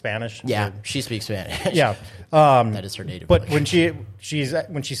 was it Spanish? Yeah, she speaks Spanish. Yeah. That is her native But language.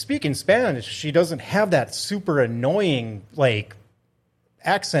 when she's speaking Spanish, she doesn't have that super annoying, like,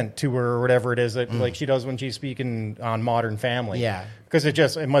 accent to her or whatever it is that like she does when she's speaking on Modern Family. Yeah. Because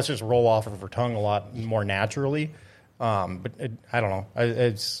it must just roll off of her tongue a lot more naturally. But I don't know.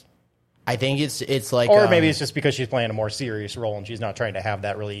 I think it's like, or maybe it's just because she's playing a more serious role and she's not trying to have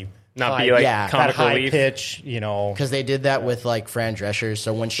that really Not be like comic high relief. pitch, because they did that with like Fran Drescher.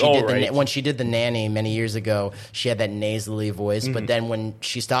 So when she when she did the nanny many years ago, she had that nasally voice. But then when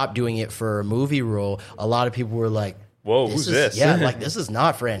she stopped doing it for a movie role, a lot of people were like, "Whoa, who's this?" Yeah, like this is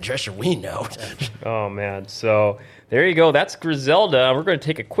not Fran Drescher. We know. Oh man, so there you go. That's Griselda. We're going to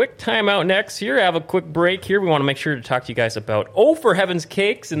take a quick time out next here, have a quick break here. We want to make sure to talk to you guys about Oh for Heaven's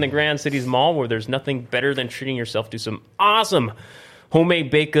Cakes in the Grand Cities Mall, where there's nothing better than treating yourself to some awesome homemade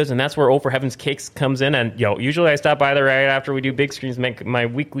baked goods, and that's where Oh for Heaven's Cakes comes in. And usually I stop by there right after we do Big Screens, make my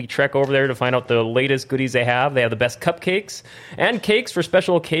weekly trek over there to find out the latest goodies they have. They have the best cupcakes and cakes for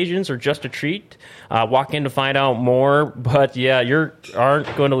special occasions or just a treat. Walk in to find out more. But yeah, you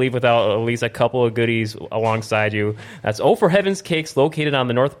aren't going to leave without at least a couple of goodies alongside you. That's Oh for Heaven's Cakes, located on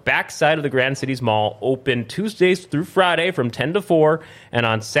the north back side of the Grand Cities Mall. Open Tuesdays through Friday from 10 to 4, and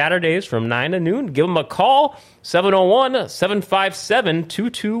on Saturdays from 9 to noon. Give them a call,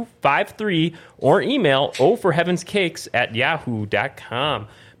 701-757-2253, or email ohforheavenscakes@yahoo.com.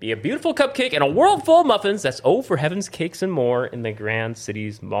 Be a beautiful cupcake and a world full of muffins. That's Oh for Heaven's Cakes and more in the Grand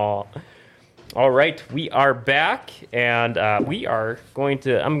Cities Mall. All right, we are back, and I'm going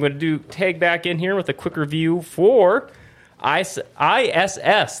to do tag back in here with a quick review for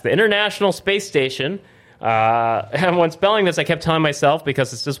ISS, the International Space Station. And when spelling this, I kept telling myself,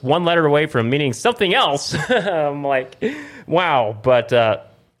 because it's just one letter away from meaning something else. I'm like, wow. But I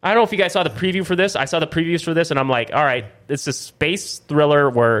don't know if you guys saw the preview for this. I saw the previews for this, and I'm like, all right, it's a space thriller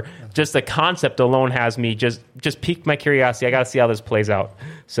where just the concept alone has me just piqued my curiosity. I got to see how this plays out.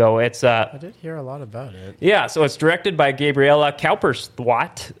 So it's I did hear a lot about it. Yeah, so it's directed by Gabriella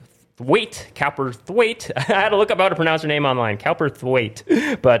Cowperthwaite. I had to look up how to pronounce her name online,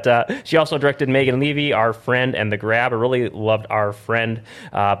 Cowperthwaite. But she also directed Megan Levy, Our Friend, and The Grab. I really loved Our Friend.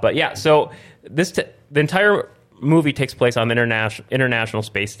 But yeah, so the entire movie takes place on the International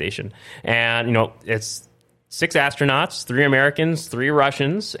Space Station. And, it's 6 astronauts, 3 Americans, 3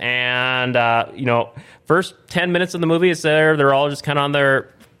 Russians. And, first 10 minutes of the movie is they're all just kind of on their...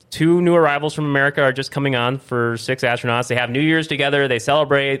 2 new arrivals from America are just coming on for 6 astronauts. They have New Year's together. They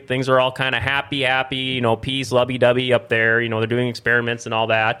celebrate. Things are all kind of happy, peace, lovey-dovey up there. They're doing experiments and all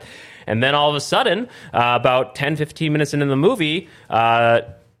that. And then all of a sudden, about 10, 15 minutes into the movie,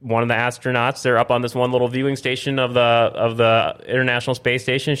 one of the astronauts, they're up on this one little viewing station of the International Space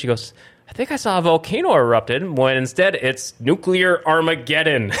Station. She goes, I think I saw a volcano erupted, when instead it's nuclear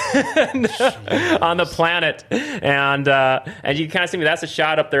Armageddon on the planet. And you kind of see that's a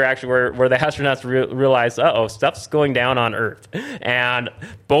shot up there, actually, where the astronauts realize, stuff's going down on Earth. And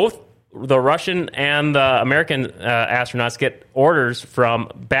both the Russian and the American astronauts get orders from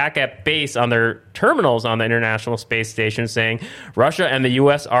back at base on their terminals on the International Space Station saying, Russia and the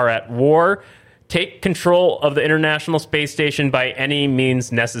U.S. are at war. Take control of the International Space Station by any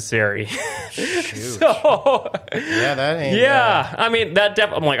means necessary. So, yeah, that ain't. Yeah, I mean that.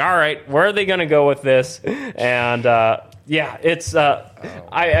 I'm like, all right, where are they going to go with this? And it's.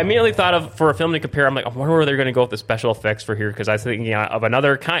 I immediately thought of, for a film to compare, I'm like, I wonder where they're going to go with the special effects for here, because I was thinking of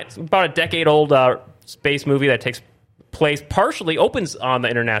another kind, about a decade old space movie that takes place partially opens on the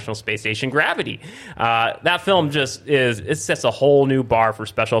International Space Station, Gravity. That film just it sets a whole new bar for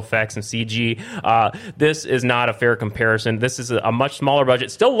special effects and CG. This is not a fair comparison. This is a much smaller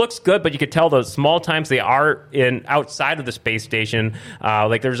budget. Still looks good, but you could tell the small times they are in outside of the space station.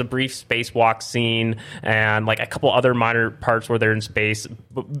 Like there's a brief spacewalk scene and like a couple other minor parts where they're in space,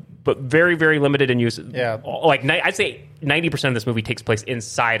 but very, very limited in use. Yeah. Like I'd say 90% of this movie takes place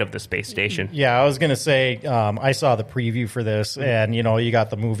inside of the space station. Yeah, I was going to say, I saw the preview for this, and, you got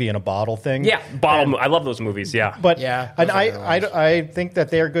the movie in a bottle thing. Yeah, I love those movies, yeah. But Yeah, and those are good ones. I think that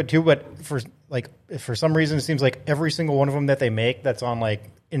they're good, too, but for some reason, it seems like every single one of them that they make that's on, like,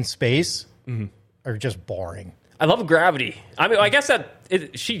 in space are just boring. I love Gravity. I mean, I guess that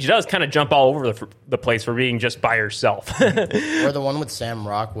she does kind of jump all over the place for being just by herself. Or the one with Sam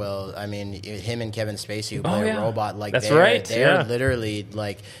Rockwell. I mean, him and Kevin Spacey who play a robot. Like That's they're, right. They're literally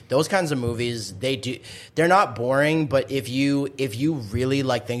like those kinds of movies. They're not boring, but if you really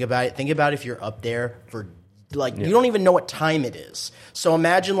like think about if you're up there for like you don't even know what time it is. So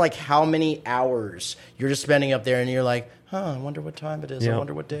imagine like how many hours you're just spending up there, and you're like, I wonder what time it is. I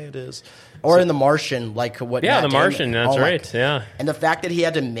wonder what day it is. Or in The Martian, like what? Yeah, Matt The Damon- Martian. That's right. Yeah. And the fact that he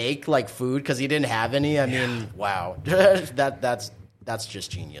had to make like food because he didn't have any. I mean, wow, that's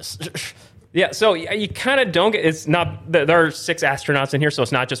just genius. Yeah, so you kind of don't get. It's not. There are 6 astronauts in here, so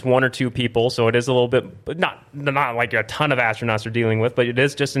it's not just 1 or 2 people. So it is a little bit, but not like a ton of astronauts are dealing with. But it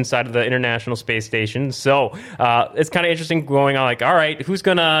is just inside of the International Space Station. So it's kind of interesting going on. Like, all right, who's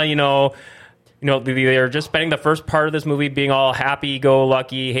gonna, they're just spending the first part of this movie being all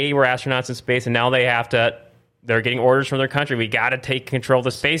happy-go-lucky. Hey, we're astronauts in space, and now they're getting orders from their country. We got to take control of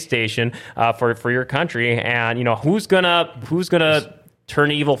the space station for your country. And who's gonna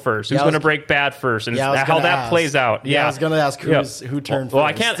turn evil first? Who's going to break bad first? And how that plays out. Yeah, I was going to ask who turned first. Well,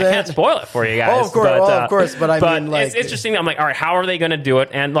 I can't spoil it for you guys. Oh, of course, of course. But I mean, like, it's interesting. I'm like, all right, how are they going to do it?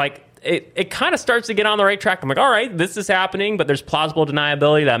 And like, it kind of starts to get on the right track. I'm like, all right, this is happening, but there's plausible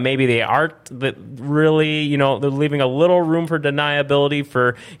deniability that maybe they aren't. That really, they're leaving a little room for deniability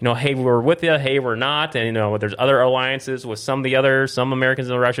for, hey, we're with you, hey, we're not. And, there's other alliances with some Americans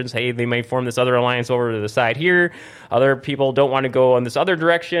and the Russians. Hey, they may form this other alliance over to the side here. Other people don't want to go in this other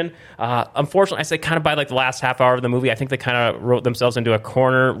direction. Unfortunately, I say kind of by like the last half hour of the movie, I think they kind of wrote themselves into a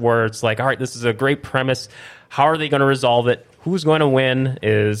corner where it's like, all right, this is a great premise. How are they going to resolve it? Who's going to win?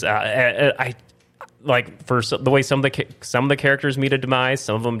 Is I like for the way some of the characters meet a demise.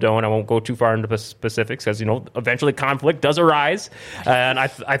 Some of them don't. I won't go too far into specifics because eventually conflict does arise. And I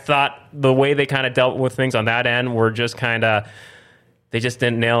thought the way they kind of dealt with things on that end were just kind of. They just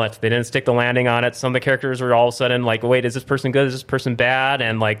didn't nail it. They didn't stick the landing on it. Some of the characters were all of a sudden like, wait, is this person good? Is this person bad?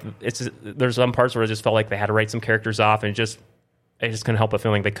 And like, there's some parts where I just felt like they had to write some characters off, and I just couldn't help but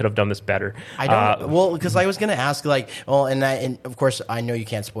feeling they could have done this better. I don't. Because I was going to ask, like, and of course I know you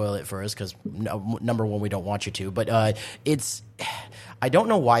can't spoil it for us because number one, we don't want you to. But I don't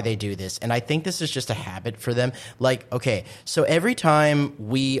know why they do this, and I think this is just a habit for them. Like, okay, so every time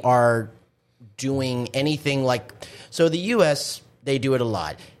we are doing anything like, so the U.S. they do it a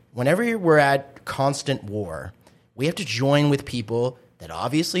lot. Whenever we're at constant war, we have to join with people that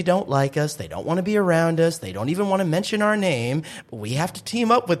obviously don't like us. They don't want to be around us. They don't even want to mention our name. But we have to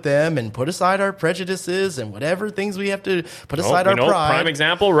team up with them and put aside our prejudices and whatever things we have to put aside our pride. Prime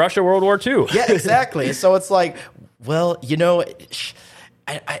example, Russia, World War II. Yeah, exactly. So it's like, well,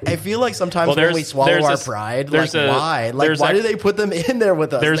 I feel like sometimes when we swallow our pride, like why? Like why do they put them in there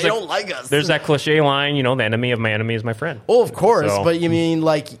with us? They don't like us. There's that cliche line, the enemy of my enemy is my friend. Oh, of course. So. But you mean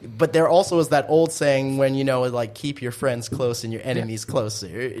but there also is that old saying when, like keep your friends close and your enemies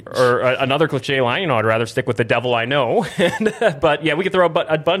closer. Or another cliche line, I'd rather stick with the devil I know. But yeah, we could throw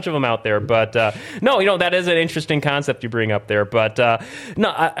a bunch of them out there. But no, that is an interesting concept you bring up there. But no,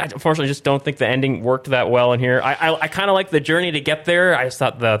 I unfortunately just don't think the ending worked that well in here. I kind of like the journey to get there. I just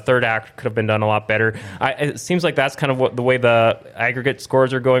thought the third act could have been done a lot better. It seems like that's kind of the way the aggregate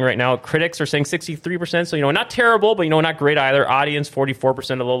scores are going right now. Critics are saying 63%, so not terrible, but not great either. Audience 44%,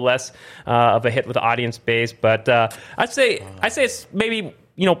 a little less of a hit with the audience base. But I'd say it's maybe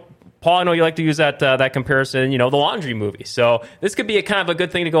Paul, I know you like to use that comparison, the Laundry movie. So this could be a kind of a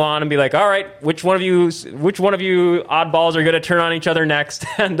good thing to go on and be like, all right, which one of you oddballs are going to turn on each other next?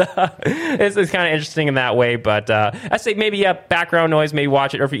 And it's kind of interesting in that way. But I'd say maybe background noise, maybe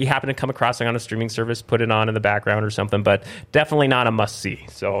watch it, or if you happen to come across it on a streaming service, put it on in the background or something. But definitely not a must see.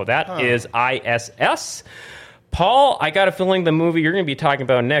 So that is ISS. Paul, I got a feeling the movie you're going to be talking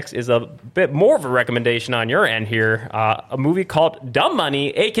about next is a bit more of a recommendation on your end here. A movie called Dumb Money,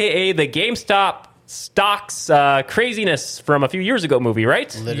 a.k.a. the GameStop stocks craziness from a few years ago movie,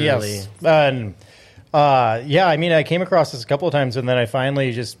 right? Literally. Yes. And Yeah, I mean, I came across this a couple of times, and then I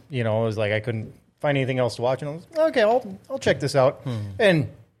finally just, was like, I couldn't find anything else to watch, and I was okay, I'll check this out. And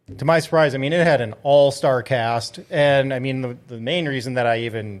to my surprise, I mean, it had an all-star cast, and I mean, the main reason that I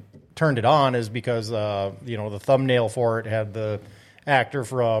even turned it on is because the thumbnail for it had the actor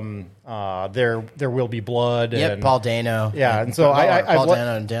from There Will Be Blood. Yep, and Paul Dano. Yeah, and so Paul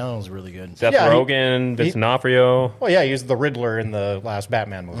Dano was really good. Seth Rogen, Vincent D'Onofrio. Oh yeah, he was the Riddler in the last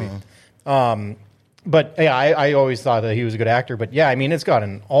Batman movie. But yeah, I always thought that he was a good actor. But yeah, I mean, it's got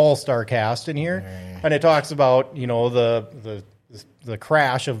an all-star cast in here, and it talks about the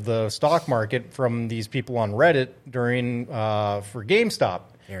crash of the stock market from these people on Reddit during for GameStop.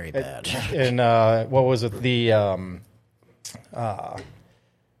 Very bad. And what was it? The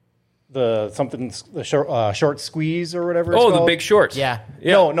short squeeze or whatever. It's Oh, called. The Big Short. Yeah.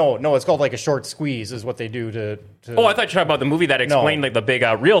 No, it's called like a short squeeze is what they do to Oh, I thought you were talking about the movie that explained like the big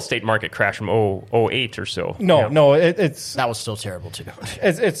real estate market crash from 08 or so. No, it's that was still terrible too.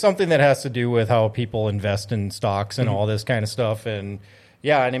 It's something that has to do with how people invest in stocks and all this kind of stuff, and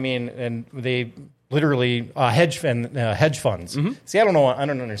yeah, and I mean, and they literally hedge funds. See, I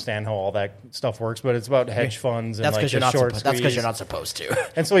don't understand how all that stuff works, but it's about hedge funds and That's like because the short squeeze. That's because you're not supposed to.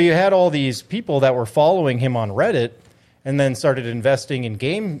 And so you had all these people that were following him on Reddit, and then started investing in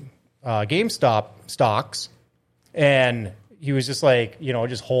GameStop stocks. And he was just like,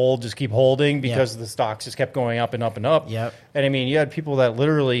 just keep holding because the stocks just kept going up and up and up. Yep. And I mean, you had people that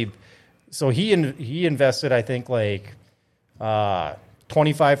literally, so he invested, I think, like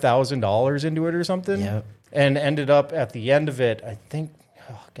 $25,000 into it or something. Yep. And ended up at the end of it, I think,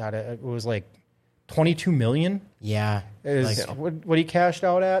 it was like $22 million. Yeah. Is what he cashed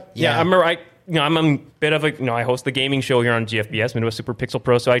out at. Yeah, I remember I'm a bit of I host the gaming show here on GFBS, Midwest Super Pixel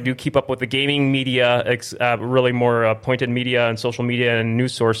Pro, so I do keep up with the gaming media, really more pointed media and social media and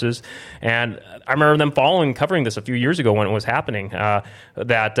news sources. And I remember them covering this a few years ago when it was happening, hey,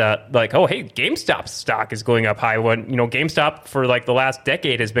 GameStop stock is going up high. When, GameStop for like the last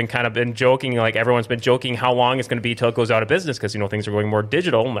decade has been joking, like everyone's been joking how long it's going to be till it goes out of business because, things are going more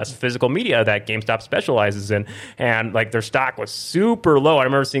digital and less physical media that GameStop specializes in. And like their stock was super low. I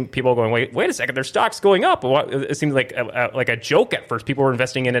remember seeing people going, wait a second, their stock's going up. It seemed like a joke at first. People were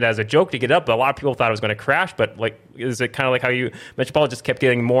investing in it as a joke to get up, but a lot of people thought it was going to crash. But is it kind of like how you mentioned, Paul, just kept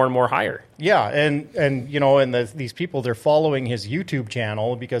getting more and more higher? Yeah, and these people, they're following his YouTube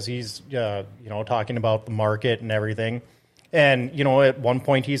channel because he's talking about the market and everything. And at one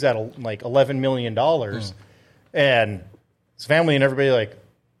point he's at like $11 million, and his family and everybody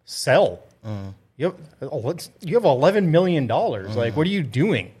sell. You have $11 million. Like, what are you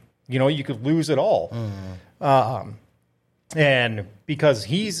doing? You could lose it all. And because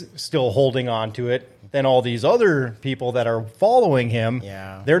he's still holding on to it, then all these other people that are following him,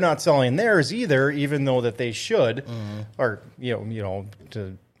 they're not selling theirs either, even though that they should. Or,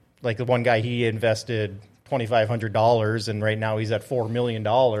 to like the one guy, he invested $2,500 and right now he's at $4 million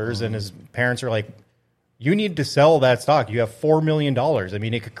and his parents are like, you need to sell that stock. You have $4 million. I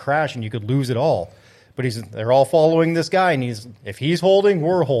mean, it could crash and you could lose it all. But they're all following this guy, and if he's holding,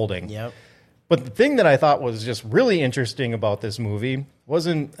 we're holding. Yep. But the thing that I thought was just really interesting about this movie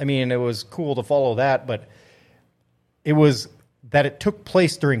it was cool to follow that, but it was that it took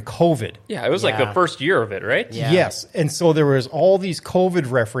place during COVID. Yeah, it was like the first year of it, right? Yeah. Yes, and so there was all these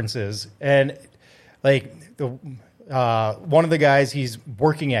COVID references, and like one of the guys, he's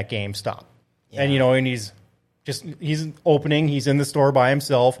working at GameStop, and and he's opening, he's in the store by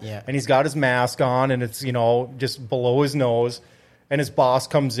himself, and he's got his mask on, and it's, just below his nose, and his boss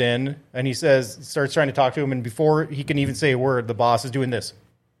comes in, and he starts trying to talk to him, and before he can even say a word, the boss is doing this.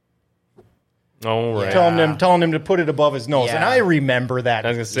 Oh, right. Telling him to put it above his nose, and I remember that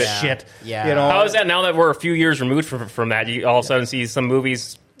shit. Yeah. How is that now that we're a few years removed from that? You all of a sudden see some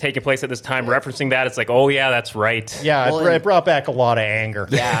movies taking place at this time referencing that. It's like, oh yeah, that's right. Yeah, it brought back a lot of anger.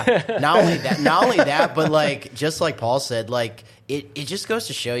 Yeah. Not only that, but just like Paul said, it just goes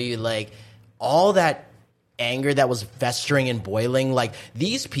to show you all that anger that was festering and boiling.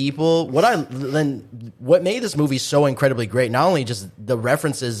 These people, what made this movie so incredibly great, not only just the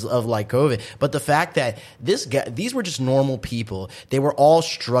references of COVID, but the fact that these were just normal people. They were all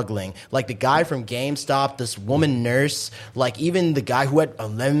struggling. Like the guy from GameStop, this woman nurse, even the guy who had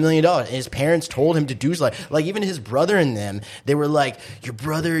 $11 million, and his parents told him to do even his brother and them, they were like, your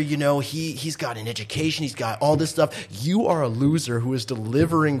brother, he's got an education, he's got all this stuff. You are a loser who is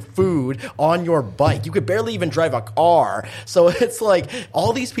delivering food on your bike. You could barely even drive a car. So it's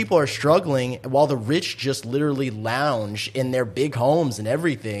all these people are struggling while the rich just literally lounge in their big homes and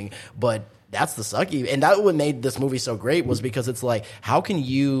everything. But that's the sucky. And that what made this movie so great was because it's like, how can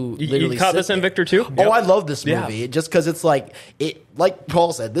you literally you caught this in Victor too? Oh, I love this movie just because it's like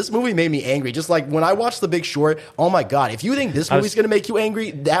Paul said, this movie made me angry. Just like when I watched The Big Short, oh my God, if you think this movie's going to make you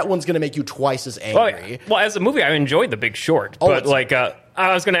angry, that one's going to make you twice as angry. Well, as a movie, I enjoyed The Big Short, but like I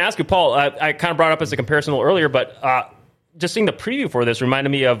was going to ask you, Paul, I kind of brought up as a comparison a little earlier, but just seeing the preview for this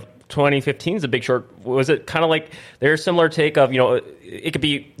reminded me of 2015's The Big Short. Was it kind of like their similar take of, it could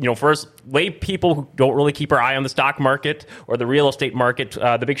be, for us lay people who don't really keep our eye on the stock market or the real estate market.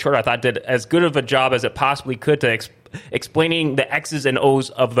 The Big Short, I thought, did as good of a job as it possibly could to explaining the X's and O's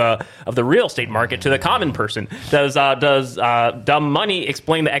of the real estate market to the common person. Does Dumb Money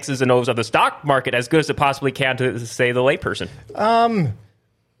explain the X's and O's of the stock market as good as it possibly can to, say, the layperson?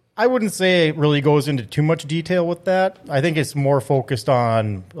 I wouldn't say it really goes into too much detail with that. I think it's more focused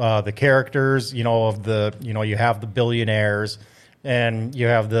on the characters, of the, you have the billionaires and you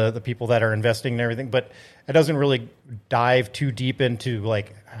have the people that are investing and everything, but it doesn't really dive too deep into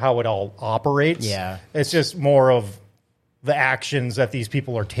like how it all operates. Yeah. It's just more of the actions that these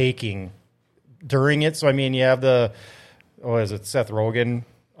people are taking during it. So, I mean, you have Seth Rogen?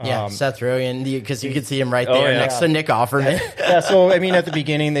 Yeah, Seth Rogen, because you can see him right there next to Nick Offerman. Yeah, so I mean, at the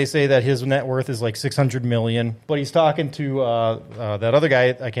beginning they say that his net worth is like $600 million, but he's talking to that other guy.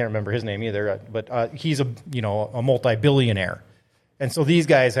 I can't remember his name either, but he's a multi-billionaire, and so these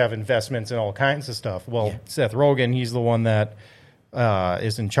guys have investments in all kinds of stuff. Well, Seth Rogen, he's the one that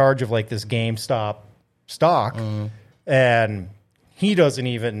is in charge of like this GameStop stock, and he doesn't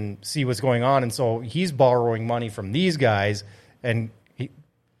even see what's going on, and so he's borrowing money from these guys, and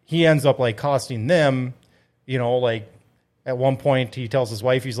he ends up like costing them, like at one point he tells his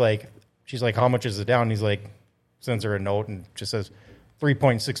wife, she's like, how much is it down? And he's like, sends her a note and just says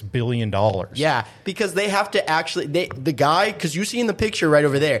 $3.6 billion. Yeah, because they have to actually, the guy, because you see in the picture right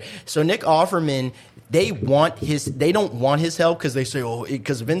over there. So Nick Offerman, they don't want his help because they say,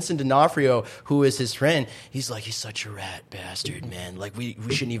 because Vincent D'Onofrio, who is his friend, he's like, he's such a rat bastard, man. Like we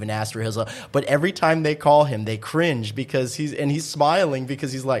shouldn't even ask for his help. But every time they call him, they cringe because he's smiling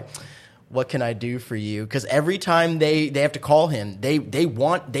because he's like, what can I do for you? Because every time they have to call him, they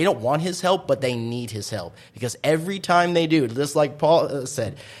don't want his help, but they need his help. Because every time they do, just like Paul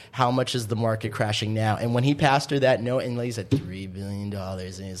said, how much is the market crashing now? And when he passed her that note and he said $3 billion,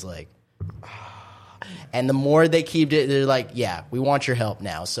 and he's like, and the more they keep it, they're like, yeah, we want your help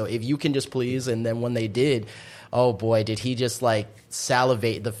now. So if you can just please. And then when they did, oh boy, did he just like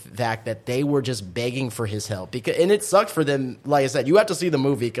salivate the fact that they were just begging for his help. And it sucked for them. Like I said, you have to see the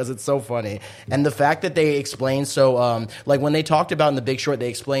movie because it's so funny. And the fact that they explained like when they talked about in The Big Short, they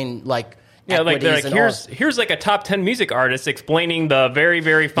explained like, yeah, like they're like here's like a top 10 music artist explaining the very,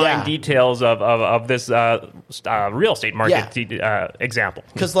 very fine details of this real estate market example.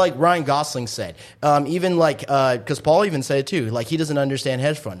 Because like Ryan Gosling said, even like because Paul even said it too, like he doesn't understand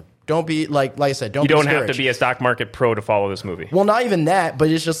hedge fund. Don't be like I said, you don't have to be a stock market pro to follow this movie. Well, not even that, but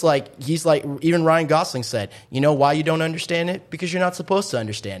it's just like he's like, even Ryan Gosling said, you know why you don't understand it? Because you're not supposed to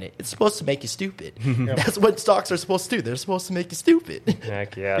understand it. It's supposed to make you stupid. That's what stocks are supposed to do. They're supposed to make you stupid.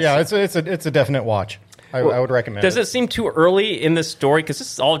 Heck yes. Yeah, it's a definite watch. I would recommend. Does it seem too early in this story? Because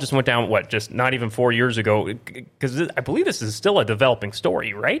this all just went down, just not even 4 years ago? Because I believe this is still a developing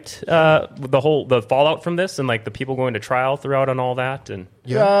story, right? The fallout from this and like the people going to trial throughout and all that. And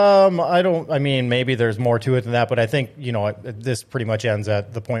I mean, maybe there's more to it than that, but I think this pretty much ends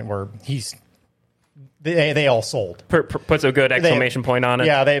at the point where they all sold. Puts a good exclamation point on it.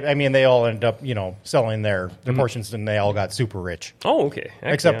 Yeah, they all ended up, selling their portions, and they all got super rich. Oh, okay.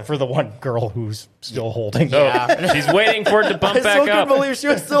 Except for the one girl who's still holding. Yeah. She's waiting for it to bump back up. I still couldn't believe she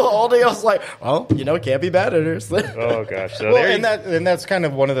was still holding. I was like, well, can't be bad at her. Oh, gosh. So and that's kind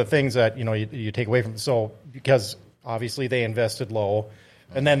of one of the things that, you take away from. So, because obviously they invested low,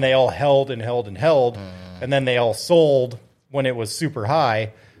 and then they all held and held and held, and then they all sold when it was super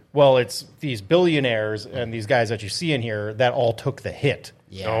high. Well, it's these billionaires and these guys that you see in here that all took the hit.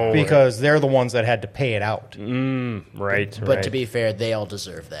 Yeah. Because they're the ones that had to pay it out. Right. But to be fair, they all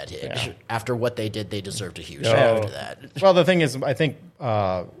deserve that hit. Yeah. After what they did, they deserved a huge hit after that. Well, the thing is, I think,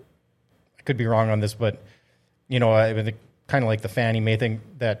 I could be wrong on this, but, I think kind of like the Fannie Mae thing,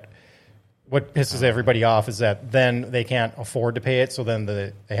 that what pisses everybody off is that then they can't afford to pay it, so then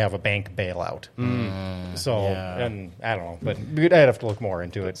they have a bank bailout. And I don't know, but I'd have to look more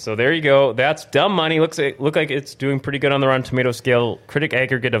into it. So there you go. That's Dumb Money. Look like it's doing pretty good on the Rotten Tomato scale. Critic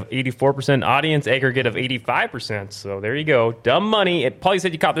aggregate of 84%, audience aggregate of 85%. So there you go. Dumb Money. Paul, you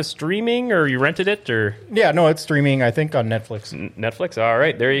said you caught this streaming or you rented it? Or yeah, no, it's streaming, I think, on Netflix. Netflix? All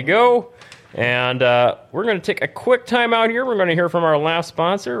right, there you go. And we're going to take a quick time out here. We're going to hear from our last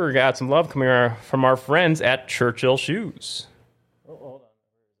sponsor. We got some love coming from our friends at Churchill Shoes.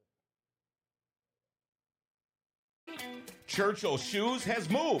 Churchill Shoes has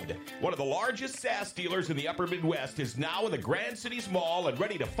moved. One of the largest SAS dealers in the upper Midwest is now in the Grand Cities Mall and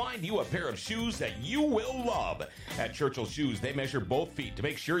ready to find you a pair of shoes that you will love. At Churchill Shoes, they measure both feet to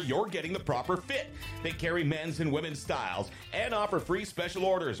make sure you're getting the proper fit. They carry men's and women's styles and offer free special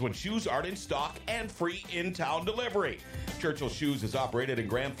orders when shoes aren't in stock and free in-town delivery. Churchill Shoes has operated in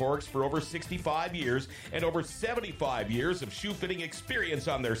Grand Forks for over 65 years and over 75 years of shoe fitting experience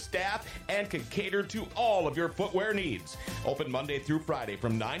on their staff and can cater to all of your footwear needs. Open Monday through Friday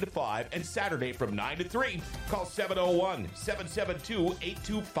from 9 to 5 and Saturday from 9 to 3. Call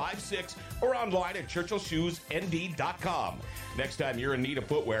 701-772-8256 or online at churchillshoesnd.com. Next time you're in need of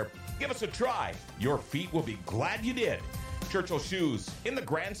footwear, give us a try. Your feet will be glad you did. Churchill Shoes in the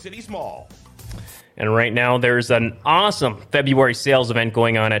Grand Cities Mall. And right now, there's an awesome February sales event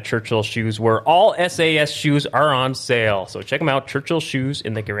going on at Churchill Shoes where all SAS shoes are on sale. So check them out, Churchill Shoes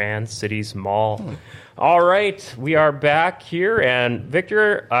in the Grand Cities Mall. All right, we are back here. And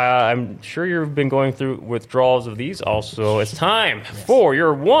Victor, I'm sure you've been going through withdrawals of these also. It's time for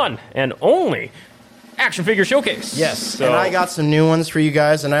your one and only action figure showcase. Yes, and I got some new ones for you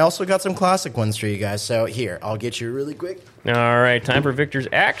guys, and I also got some classic ones for you guys. So here, I'll get you really quick. All right, time for Victor's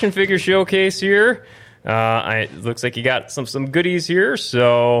action figure showcase here. It looks like you got some goodies here.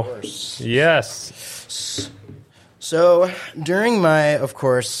 So, yes. So during my, of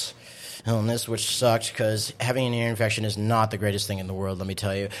course, illness, which sucked because having an ear infection is not the greatest thing in the world, let me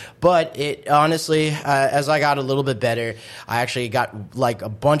tell you. But it honestly, as I got a little bit better, I actually got like a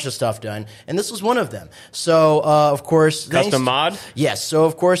bunch of stuff done, and this was one of them. So, of course, custom mod. Yes. So,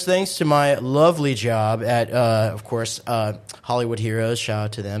 of course, thanks to my lovely job at, of course, Hollywood Heroes. Shout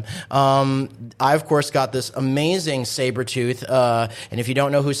out to them. I, of course, got this amazing Sabretooth, and if you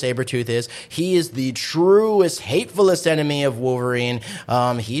don't know who Sabretooth is, he is the truest, hatefulest enemy of Wolverine.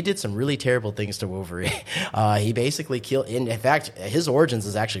 He did some really terrible things to Wolverine. He basically killed. In fact, his origins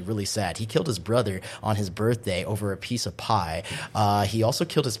is actually really sad. He killed his brother on his birthday over a piece of pie. He also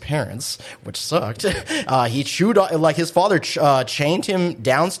killed his parents, which sucked. He chewed like his father chained him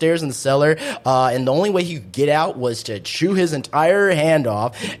downstairs in the cellar, and the only way he could get out was to chew his entire hand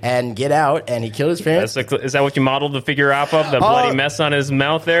off and get out. And he killed his parents. Is that what you modeled the figure off of? The bloody mess on his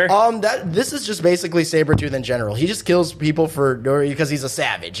mouth there. This is just basically Sabretooth in general. He just kills people because he's a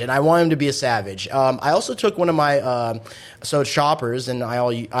savage, and I want him to be a savage. I also took one of my choppers, and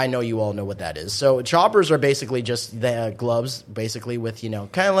I know you all know what that is. So choppers are basically just the gloves, basically with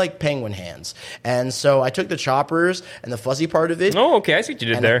kind of like penguin hands. And so I took the choppers and the fuzzy part of it. Oh, okay, I see what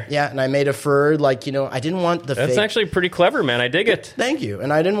you did there. And I made a fur I didn't want the. That's actually pretty clever, man. I dig it. Thank you.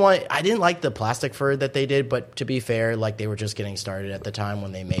 And I didn't like the plastic fur that they did, but to be fair, they were just getting started at the time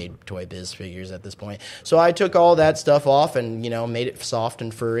when they made Toy Biz figures at this point. So I took all that stuff off and made it soft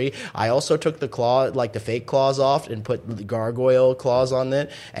and furry. I also took the claw, the fake claws off, and put the gargoyle claws on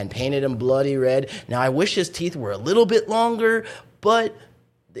it and painted them bloody red. Now, I wish his teeth were a little bit longer, but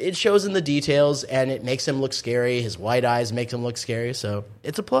it shows in the details, and it makes him look scary. His white eyes make him look scary, so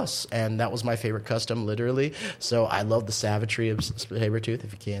it's a plus. And that was my favorite custom, literally. So I love the savagery of Sabretooth,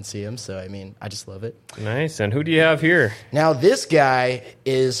 if you can't see him. So, I just love it. Nice. And who do you have here? Now, this guy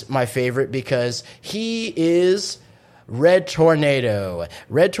is my favorite because he is Red Tornado.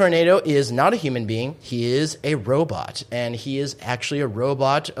 Red Tornado is not a human being. He is a robot. And he is actually a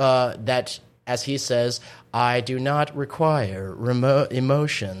robot that, as he says, I do not require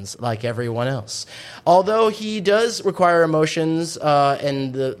emotions like everyone else. Although he does require emotions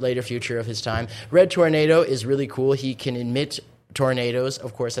in the later future of his time, Red Tornado is really cool. He can emit tornadoes,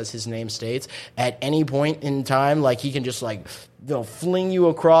 of course, as his name states, at any point in time. He can just fling you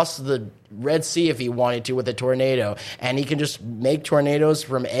across the Red Sea if he wanted to with a tornado, and he can just make tornadoes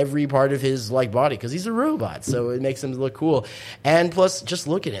from every part of his body because he's a robot, so it makes him look cool. And plus, just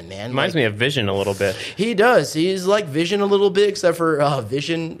look at him, man. Reminds me of Vision a little bit. He does. He's like Vision a little bit, except for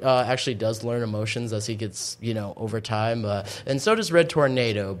Vision actually does learn emotions as he gets over time, and so does Red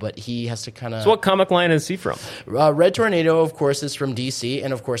Tornado, but he has to kind of. So what comic line is he from? Red Tornado, of course, is from DC,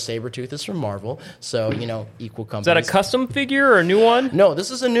 and of course Sabretooth is from Marvel, so equal companies. Is that a custom figure or a new one? No, this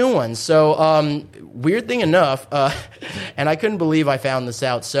is a new one. So, weird thing enough, and I couldn't believe I found this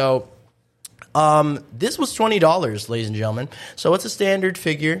out. So, this was $20, ladies and gentlemen. So it's a standard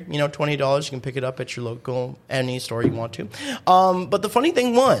figure, $20. You can pick it up at your local any store you want to. But the funny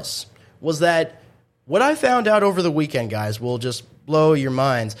thing was that what I found out over the weekend, guys, will just blow your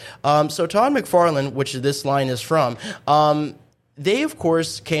minds. So Todd McFarlane, which this line is from, they, of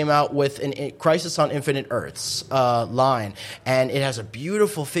course, came out with a Crisis on Infinite Earths line, and it has a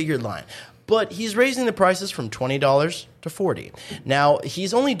beautiful figured line. But he's raising the prices from $20 to $40. Now,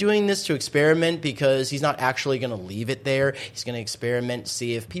 he's only doing this to experiment because he's not actually going to leave it there. He's going to experiment,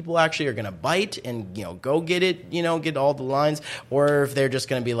 see if people actually are going to bite and, go get it, get all the lines, or if they're just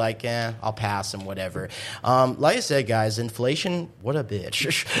going to be like, I'll pass and whatever. Like I said, guys, inflation, what a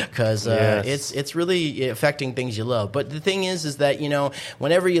bitch, because it's really affecting things you love. But the thing is that,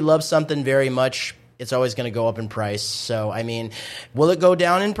 whenever you love something very much, it's always going to go up in price. So, I mean, will it go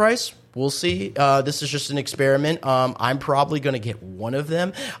down in price? We'll see. This is just an experiment. I'm probably going to get one of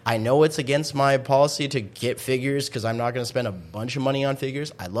them. I know it's against my policy to get figures because I'm not going to spend a bunch of money on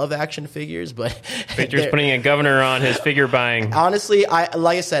figures. I love action figures, but Victor's putting a governor on his figure buying. Honestly,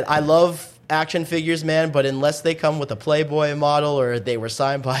 like I said, I love action figures, man, but unless they come with a Playboy model or they were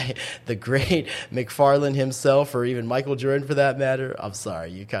signed by the great McFarlane himself or even Michael Jordan for that matter, I'm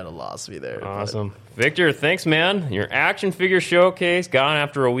sorry, you kind of lost me there. Awesome. But Victor, thanks, man. Your action figure showcase gone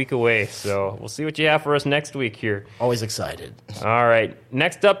after a week away, so we'll see what you have for us next week here. Always excited. All right.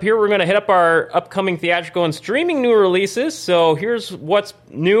 Next up here, we're going to hit up our upcoming theatrical and streaming new releases. So here's what's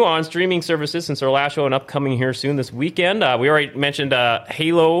new on streaming services since our last show and upcoming here soon this weekend. We already mentioned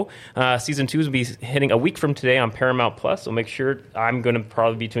Halo Season 2 will be hitting a week from today on Paramount+, so make sure I'm going to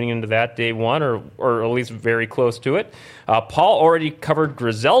probably be tuning into that day one or at least very close to it. Paul already covered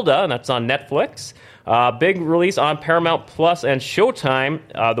Griselda, and that's on Netflix. Big release on Paramount Plus and Showtime,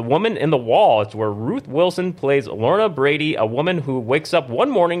 The Woman in the Wall. It's where Ruth Wilson plays Lorna Brady, a woman who wakes up one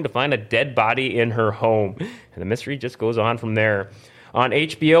morning to find a dead body in her home. And the mystery just goes on from there. On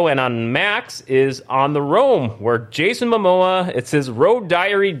HBO and on Max is On the Roam, where Jason Momoa, it's his road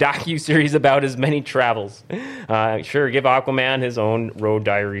diary docuseries about his many travels. Sure, give Aquaman his own road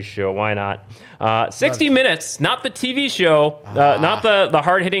diary show. Why not? 60 Minutes, not the TV show, not the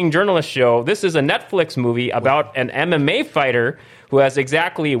hard-hitting journalist show. This is a Netflix movie about an MMA fighter who has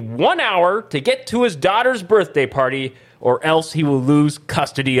exactly 1 hour to get to his daughter's birthday party, or else he will lose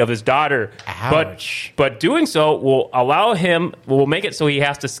custody of his daughter. Ouch. But doing so will make it so he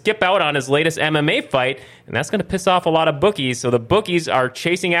has to skip out on his latest MMA fight, and that's going to piss off a lot of bookies. So the bookies are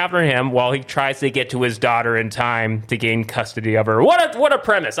chasing after him while he tries to get to his daughter in time to gain custody of her. What a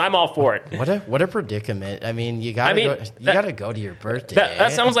premise! I'm all for it. What a predicament. I mean, you gotta go to your birthday.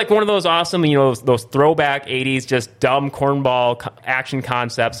 That sounds like one of those awesome, those throwback '80s, just dumb cornball action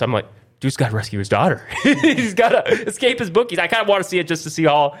concepts. I'm like, dude's got to rescue his daughter. He's got to escape his bookies. I kind of want to see it just to see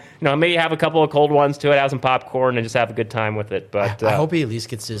all, maybe have a couple of cold ones to it, have some popcorn, and just have a good time with it. But I hope he at least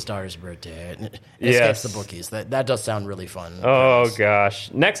gets to his daughter's birthday and escapes the bookies. That does sound really fun. Oh,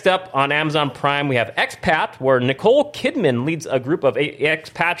 gosh. Next up on Amazon Prime, we have Expat, where Nicole Kidman leads a group of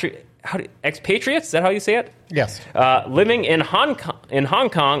expatriates. Is that how you say it? Yes. Living in Hong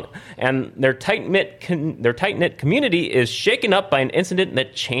Kong, and their tight-knit community is shaken up by an incident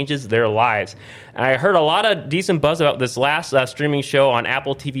that changes their lives. And I heard a lot of decent buzz about this last streaming show on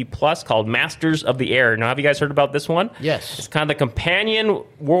Apple TV Plus called Masters of the Air. Now, have you guys heard about this one? Yes. It's kind of the companion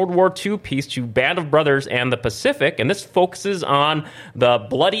World War II piece to Band of Brothers and the Pacific, and this focuses on the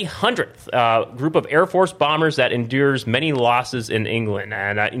Bloody 100th group of Air Force bombers that endures many losses in England.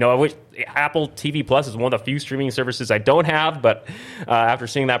 And, I wish Apple TV Plus is one of the few streaming services I don't have, but after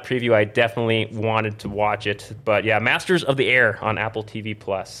seeing that preview, I definitely wanted to watch it. But yeah, Masters of the Air on Apple TV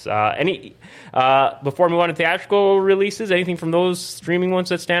Plus. Before we move on to theatrical releases, anything from those streaming ones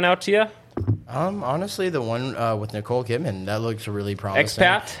that stand out to you? Honestly, the one with Nicole Kidman, that looks really promising.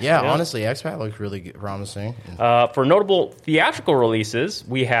 Expat? Yeah, honestly, Expat looks really promising. For notable theatrical releases,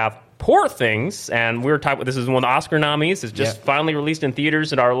 we have Poor Things, and we were talking about this is one of the Oscar nominees. It's just finally released in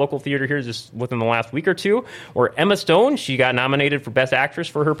theaters at our local theater here just within the last week or two. Where Emma Stone, she got nominated for Best Actress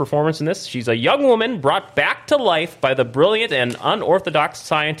for her performance in this. She's a young woman brought back to life by the brilliant and unorthodox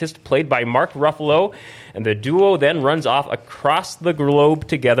scientist played by Mark Ruffalo, and the duo then runs off across the globe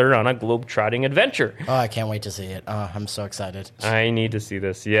together on a globe-trotting adventure. Oh, I can't wait to see it. I'm so excited. I need to see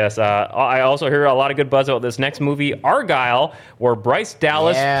this, yes. I also hear a lot of good buzz about this next movie, Argylle, where Bryce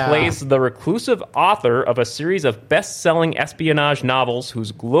Dallas plays the reclusive author of a series of best-selling espionage novels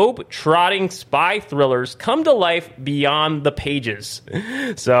whose globe-trotting spy thrillers come to life beyond the pages.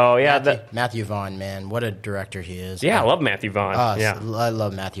 So, yeah. Matthew Vaughn, man. What a director he is. Yeah, I love Matthew Vaughn. I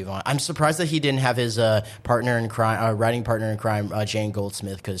love Matthew Vaughn. I'm surprised that he didn't have his partner in crime, writing partner in crime, Jane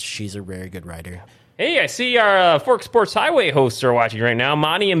Goldsmith, because she's a very good writer. Hey, I see our Fork Sports Highway hosts are watching right now.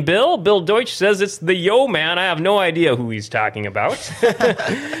 Monty and Bill. Bill Deutsch says it's the Yo Man. I have no idea who he's talking about.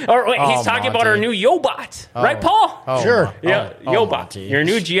 Or wait, he's talking about our new Yo-Bot. Right, Paul? Sure. Yeah, Yo-Bot. Monty. Your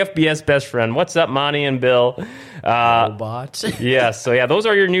new GFBS best friend. What's up, Monty and Bill? Robot. Yes, so yeah, those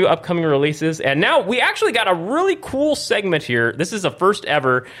are your new upcoming releases. And now we actually got a really cool segment here. This is the first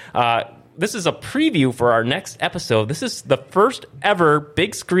ever... this is a preview for our next episode. This is the first ever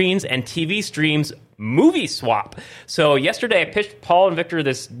big screens and TV streams movie swap. So yesterday I pitched Paul and Victor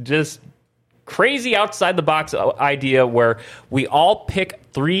this crazy outside the box idea where we all pick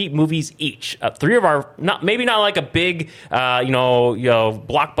 3 movies each. 3 of our maybe not like a big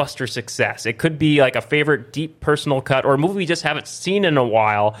blockbuster success. It could be like a favorite deep personal cut or a movie we just haven't seen in a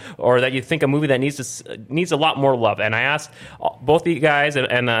while, or that you think a movie that needs a lot more love. And I asked both of you guys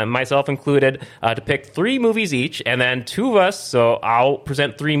and myself included to pick 3 movies each, and then 2 of us. So I'll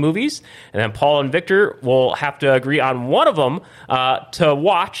present 3 movies, and then Paul and Victor will have to agree on one of them to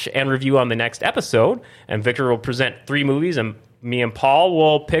watch and review on the next episode. And Victor will present 3 movies, and me and Paul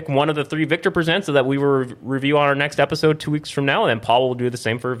will pick one of the 3 Victor presents so that we will review on our next episode 2 weeks from now, and then Paul will do the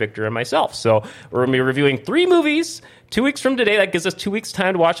same for Victor and myself. So we're going to be reviewing 3 movies 2 weeks from today. That gives us 2 weeks'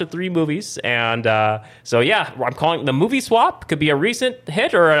 time to watch the 3 movies. And so, yeah, I'm calling it the movie swap. Could be a recent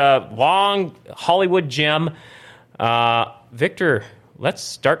hit or a long Hollywood gem. Victor, let's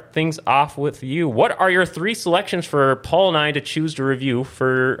start things off with you. What are your 3 selections for Paul and I to choose to review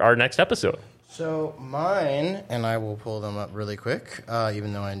for our next episode? So mine, and I will pull them up really quick,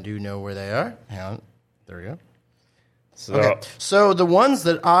 even though I do know where they are. Hang on. There we go. So the ones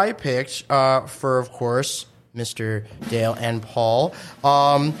that I picked for, of course, Mr. Dale and Paul,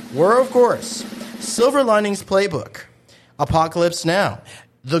 were, of course, Silver Linings Playbook, Apocalypse Now,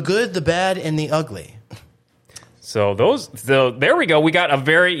 The Good, the Bad, and the Ugly. So there we go. We got a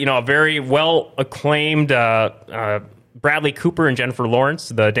very well acclaimed Bradley Cooper and Jennifer Lawrence,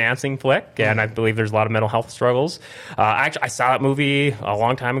 the dancing flick, and I believe there's a lot of mental health struggles. Actually, I saw that movie a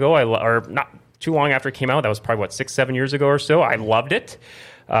long time ago, or not too long after it came out. That was probably, 6-7 years ago or so. I loved it.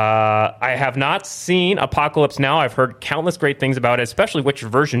 I have not seen Apocalypse Now. I've heard countless great things about it, especially which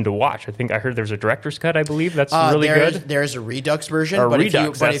version to watch. I heard there's a director's cut, I believe. That's really good. There's a Redux version. But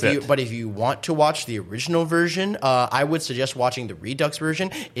if you want to watch the original version, I would suggest watching the Redux version.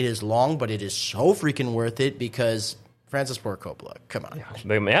 It is long, but it is so freaking worth it because Francis Ford Coppola, come on.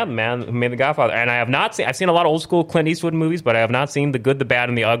 The man who made The Godfather. And I have not seen, I've seen a lot of old school Clint Eastwood movies, but I have not seen The Good, the Bad,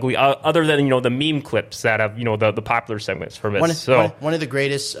 and the Ugly, other than, the meme clips that have, the popular segments from it. One of the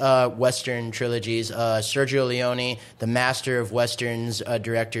greatest Western trilogies, Sergio Leone, the master of Westerns,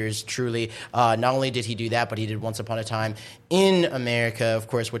 directors, truly. Not only did he do that, but he did Once Upon a Time in America, of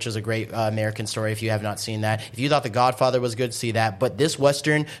course, which is a great American story if you have not seen that. If you thought The Godfather was good, see that. But this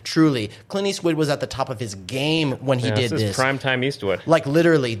Western, truly, Clint Eastwood was at the top of his game when he did this. Primetime Eastwood. Like,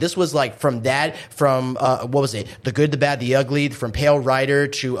 literally, this was like from what was it? The Good, the Bad, the Ugly, from Pale Rider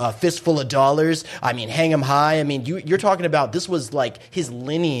to Fistful of Dollars. I mean, Hang 'em High. I mean, you're talking about, this was like his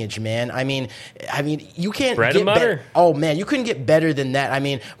lineage, man. I mean, you can't bread and butter. Oh, man, you couldn't get better than that. I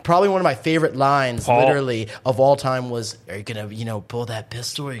mean, probably one of my favorite lines, Paul, literally, of all time was, are you going to, pull that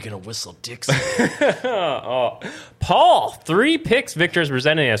pistol, or are you going to whistle Dixie? Paul, 3 picks Victor's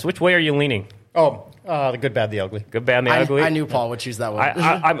presenting us. Which way are you leaning? The Good, Bad, the Ugly. Good, Bad, and the Ugly. I knew Paul would choose that one.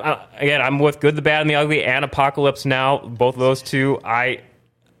 I'm with Good, the Bad, and the Ugly, and Apocalypse Now. Both of those 2.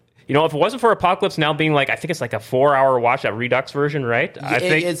 If it wasn't for Apocalypse Now being I think it's like a 4-hour watch, that Redux version, right? I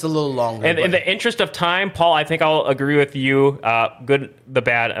think it's a little longer. And in the interest of time, Paul, I think I'll agree with you. Good, the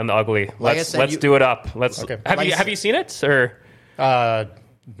Bad, and the Ugly. Let's do it up. Okay. Have you seen it or?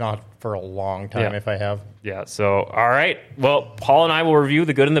 Not for a long time, if I have. Yeah, so, all right. Well, Paul and I will review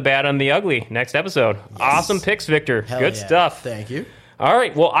The Good and the Bad and the Ugly next episode. Yes. Awesome picks, Victor. Good stuff. Thank you. All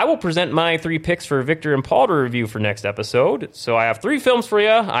right, well, I will present my 3 picks for Victor and Paul to review for next episode. So I have 3 films for you.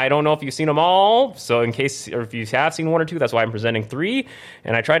 I don't know if you've seen them all, so if you have seen 1 or 2, that's why I'm presenting 3.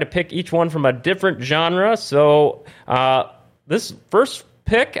 And I try to pick each one from a different genre. So this first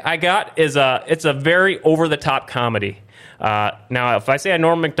pick I got is it's a very over-the-top comedy. Now, if I say a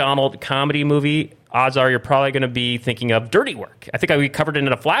Norm Macdonald comedy movie, odds are you're probably going to be thinking of Dirty Work. I think we covered it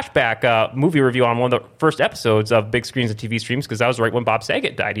in a flashback movie review on one of the first episodes of Big Screens and TV Streams, because that was right when Bob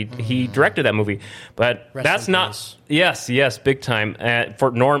Saget died. He directed that movie. But that's not... Peace. Yes, big time for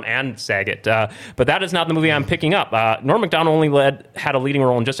Norm and Saget. But that is not the movie I'm picking up. Norm Macdonald only had a leading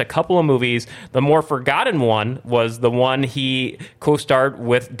role in just a couple of movies. The more forgotten one was the one he co-starred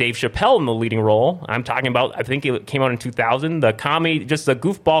with Dave Chappelle in the leading role. I'm talking about, I think it came out in 2000, the comedy, just the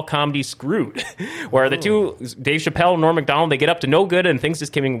goofball comedy Screwed, where the two, Dave Chappelle and Norm Macdonald, they get up to no good and things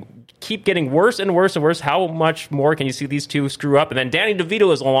just keep getting worse and worse and worse. How much more can you see these two screw up? And then Danny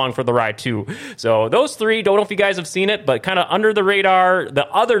DeVito is along for the ride too. So those three, don't know if you guys have seen it, but kind of under the radar, the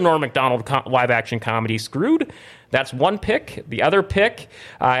other Norm Macdonald live action comedy, Screwed. That's one pick. The other pick,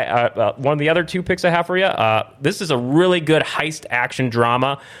 one of the other two picks I have for you, this is a really good heist action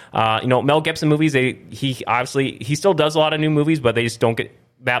drama. Mel Gibson movies, he still does a lot of new movies, but they just don't get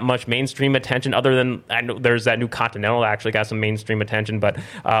that much mainstream attention, other than, I know there's that new Continental that actually got some mainstream attention, but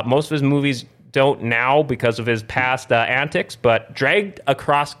most of his movies don't now because of his past antics. But Dragged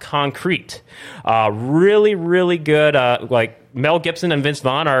Across Concrete, really, really good. Mel Gibson and Vince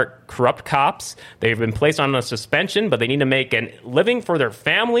Vaughn are corrupt cops. They've been placed on a suspension, but they need to make a living for their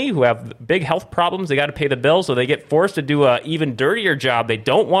family who have big health problems. They got to pay the bills, so they get forced to do an even dirtier job they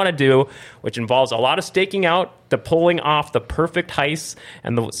don't want to do, which involves a lot of staking out, the pulling off the perfect heists,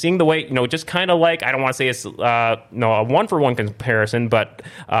 and seeing the way, just kind of like, I don't want to say it's a one-for-one comparison, but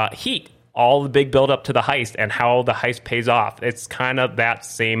Heat. All the big build up to the heist and how the heist pays off. It's kind of that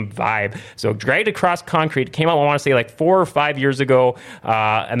same vibe. So Dragged Across Concrete came out, I want to say, like 4 or 5 years ago.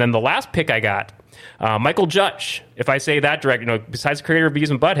 And then the last pick I got, Michael Judge. If I say that director, besides the creator of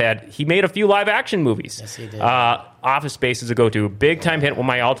Beavis and Butthead, he made a few live action movies. Yes, he did. Office Space is a go-to, big time hit, one of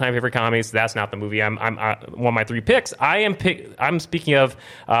my all-time favorite comedies. That's not the movie. I'm one of my 3 picks. I'm speaking of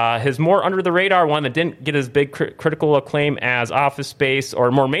his more under the radar one that didn't get as big critical acclaim as Office Space,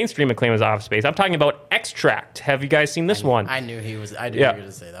 or more mainstream acclaim as Office Space. I'm talking about Extract. Have you guys seen this one? I knew you were going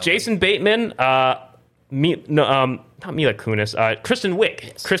to say that. Jason Bateman. Not Mila Kunis, Kristen Wiig.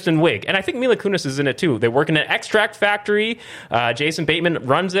 Yes. Kristen Wiig. And I think Mila Kunis is in it too. They work in an extract factory. Jason Bateman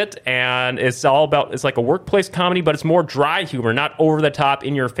runs it, and it's like a workplace comedy, but it's more dry humor, not over the top,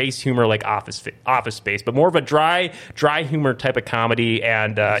 in your face humor like Office Space, but more of a dry humor type of comedy.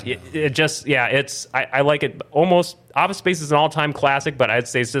 And I like it almost. Office Space is an all-time classic, but I'd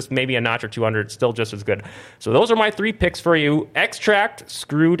say it's just maybe a notch or two under. It's still just as good. So those are my 3 picks for you: Extract,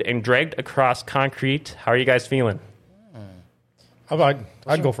 Screwed, and Dragged Across Concrete. How are you guys feeling?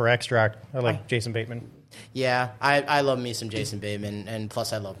 I'd go for Extract. I like Jason Bateman. Yeah, I love me some Jason Bateman, and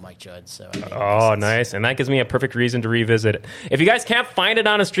plus I love Mike Judge. So nice. And that gives me a perfect reason to revisit it. If you guys can't find it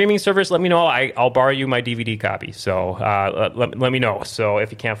on a streaming service, let me know. I'll borrow you my DVD copy. So let me know. So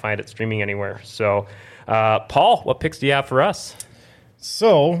if you can't find it streaming anywhere. So Paul, what picks do you have for us?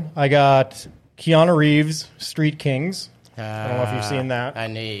 So I got Keanu Reeves, Street Kings. I don't know if you've seen that. I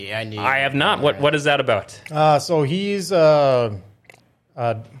knew. I have not. What is that about? So he's, I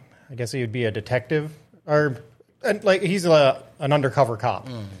guess he would be a detective, or he's an undercover cop,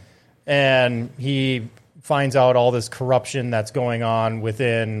 and he finds out all this corruption that's going on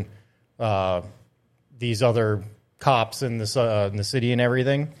within these other cops in the city and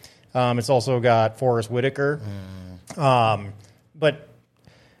everything. It's also got Forrest Whitaker, but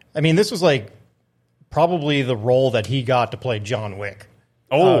I mean, this was like probably the role that he got to play John Wick.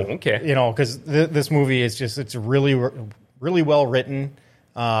 Okay. Because this movie is it's really, really well written.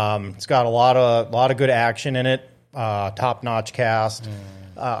 It's got a lot of good action in it. Top notch cast.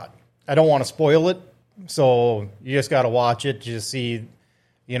 I don't want to spoil it, so you just got to watch it to see,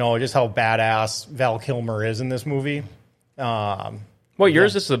 just how badass Val Kilmer is in this movie. What year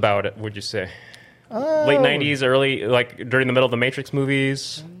is this about? Would you say late 90s, early, like during the middle of the Matrix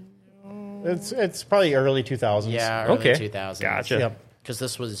movies? It's probably early 2000s. Yeah, early 2000s. Gotcha. Yep. Because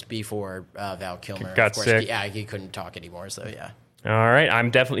this was before Val Kilmer got sick. He couldn't talk anymore. So yeah. All right,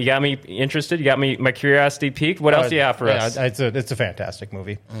 you got me interested. You got my curiosity piqued. What else do you have for us? It's a fantastic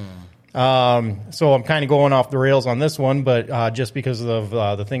movie. So I'm kind of going off the rails on this one, but just because of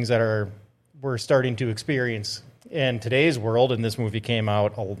the things that we're starting to experience in today's world, and this movie came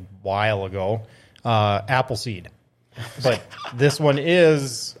out a while ago, Appleseed. But this one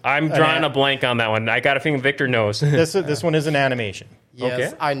is... I'm drawing a blank on that one. I got a feeling Victor knows. This one is an animation.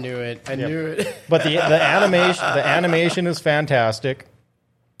 Yes, okay. I knew it. I knew it. But the animation is fantastic,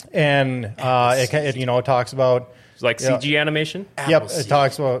 and it talks about like CG animation. It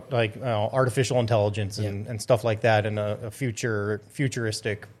talks about artificial intelligence and stuff like that in a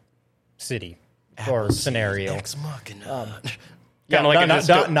futuristic city or scenario. Ex Machina.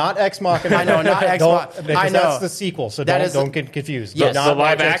 Not Ex Machina. I know, not Ex Machina. I know. That's the sequel, so don't get confused. Yes. The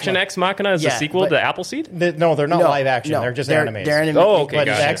live action Ex Machina is the sequel to Appleseed? No, they're not live action. They're just animated. Okay, but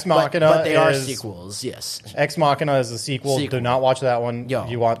gotcha. Ex Machina but they are sequels, yes. Ex Machina is the sequel. Do not watch that one.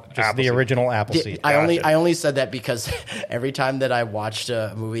 You want just Appleseed. the original Appleseed. I only said that because every time that I watched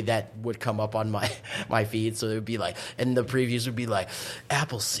a movie that would come up on my feed, so it would be like, and the previews would be like,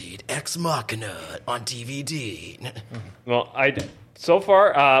 Appleseed, Ex Machina on DVD. Well, so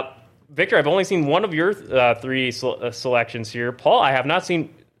far, Victor, I've only seen one of your 3 selections here. Paul, I have not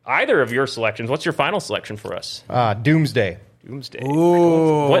seen either of your selections. What's your final selection for us? Doomsday. Doomsday.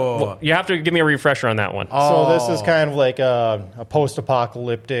 Ooh. What you have to give me a refresher on that one. So this is kind of like a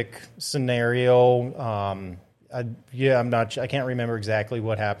post-apocalyptic scenario. I'm not. I can't remember exactly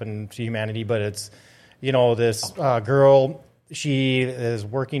what happened to humanity, but it's this girl. She is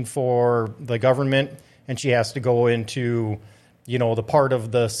working for the government, and she has to go into the part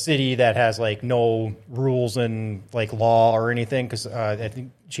of the city that has like no rules and like law or anything, because I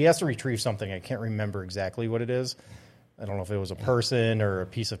think she has to retrieve something. I can't remember exactly what it is. I don't know if it was a person or a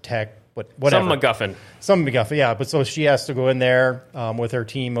piece of tech, but whatever. Some MacGuffin, yeah. But so she has to go in there with her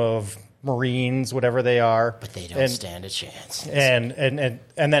team of Marines, whatever they are. But they don't stand a chance. And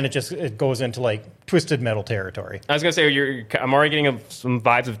then it goes into like Twisted Metal territory. I was going to say, I'm already getting some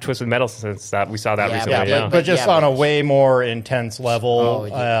vibes of Twisted Metal since we saw that recently. But just on a way more intense level.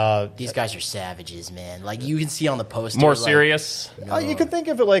 These guys are savages, man. Like you can see on the poster. More serious? No. You could think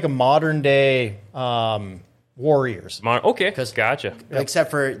of it like a modern day Warriors. Okay, gotcha.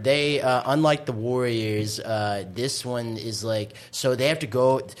 Except for they, unlike the Warriors, this one is like, so they have to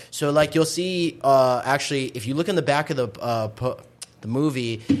go. So like you'll see, actually, if you look in the back of the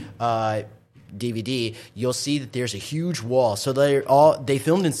movie DVD, you'll see that there's a huge wall. So they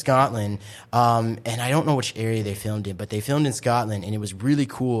filmed in Scotland, and I don't know which area they filmed in, but they filmed in Scotland, and it was really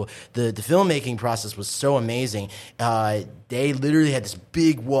cool. The filmmaking process was so amazing. They literally had this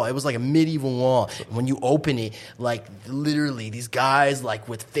big wall. It was like a medieval wall. And when you open it, like literally these guys like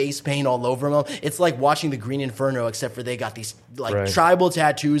with face paint all over them. It's like watching the Green Inferno, except for they got these like tribal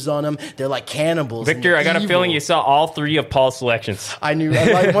tattoos on them. They're like cannibals. Victor, I got a feeling you saw all three of Paul's selections. I knew.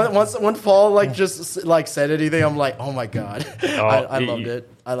 Like once Paul like just like said anything, I'm like, oh my god, I loved it.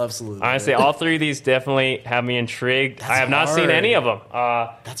 I absolutely. Honestly, all three of these definitely have me intrigued. I have not seen any of them.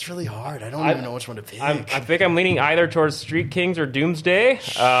 That's really hard. I don't even know which one to pick. I think I'm leaning either towards Street Kings or Doomsday.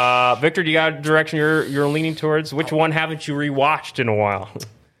 Victor, do you got a direction you're leaning towards? Which one haven't you rewatched in a while?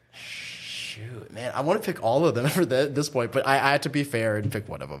 Shoot, man, I want to pick all of them for this point, but I had to be fair and pick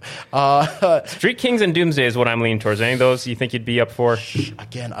one of them. Street Kings and Doomsday is what I'm leaning towards. Any of those you think you'd be up for?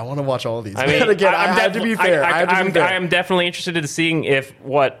 Again, I want to watch all of these. I mean, again, I have to be fair. I am definitely interested in seeing if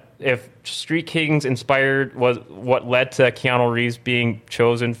Street Kings inspired was what led to Keanu Reeves being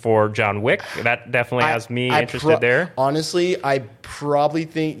chosen for John Wick. That definitely has me interested there. Honestly, I probably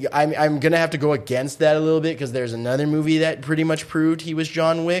think I'm going to have to go against that a little bit because there's another movie that pretty much proved he was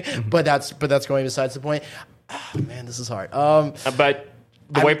John Wick, but that's going besides the point. Oh, man, this is hard. But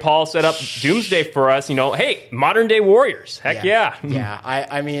the way Paul set up Doomsday for us, hey, modern day warriors. Heck yeah. Yeah,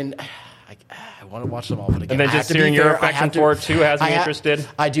 I mean, I want to watch them all, but again, and then just hearing your affection for it too has me interested.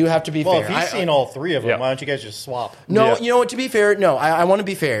 I do have to be fair. Well, if you've seen all three of them, why don't you guys just swap? No, you know what? To be fair, no, I want to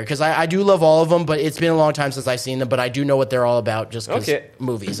be fair because I do love all of them, but it's been a long time since I've seen them. But I do know what they're all about just because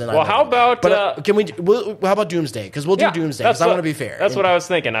movies. And how about? But how about Doomsday? Because we'll do Doomsday because I want to be fair. That's what I was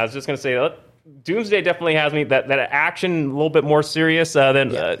thinking. I was just going to say. Doomsday definitely has me that action a little bit more serious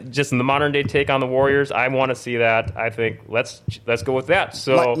than just in the modern day take on the Warriors. I want to see that. I think let's go with that.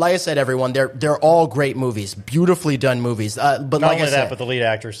 So, like I said, everyone, they're all great movies, beautifully done movies. But not like only I said, but the lead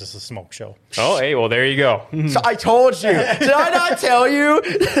actress is a smoke show. Oh, hey, well there you go. So I told you. Did I not tell you?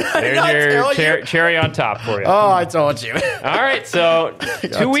 There's your cherry on top for you. Oh, I told you. All right, so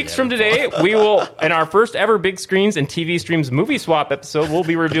 2 weeks from today, we will, in our first ever Big Screens and TV Streams movie swap episode, we'll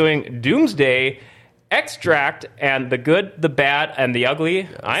be reviewing Doomsday, Extract, and the good, the bad, and the ugly.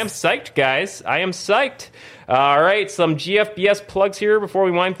 Yes. I am psyched, guys. I am psyched. All right, some GFBS plugs here before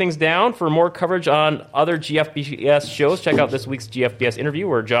we wind things down. For more coverage on other GFBS shows, check out this week's GFBS interview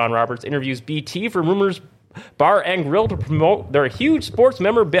where John Roberts interviews BT for Rumors Bar and Grill to promote their huge sports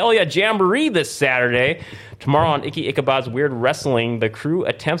memorabilia jamboree this Saturday. Tomorrow on Icky Ichabod's Weird Wrestling, the crew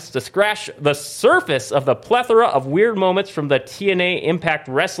attempts to scratch the surface of the plethora of weird moments from the TNA Impact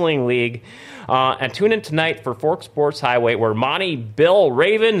Wrestling League. And tune in tonight for Fork Sports Highway, where Monty, Bill,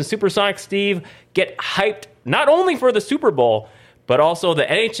 Raven, and Supersonic Steve get hyped not only for the Super Bowl, but also the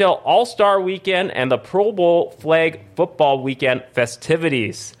NHL All-Star Weekend and the Pro Bowl Flag Football Weekend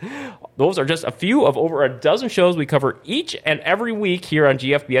festivities. Those are just a few of over a dozen shows we cover each and every week here on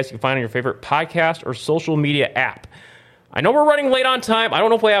GFBS. You can find on your favorite podcast or social media app. I know we're running late on time. I don't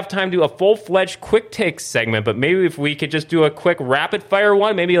know if we have time to do a full-fledged quick take segment, but maybe if we could just do a quick rapid-fire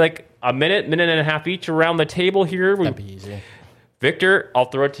one, maybe like a minute and a half each around the table here. That'd be easy. Victor, I'll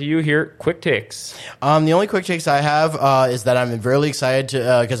throw it to you here. Quick takes. The only quick takes I have is that I'm really excited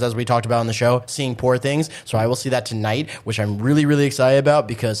to, because as we talked about on the show, seeing Poor Things. So I will see that tonight, which I'm really, really excited about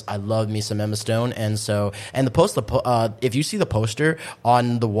because I love me some Emma Stone. And if you see the poster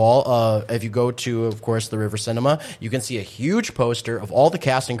on the wall, if you go to, of course, the River Cinema, you can see a huge poster of all the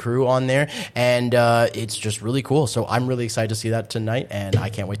cast and crew on there. And it's just really cool. So I'm really excited to see that tonight. And I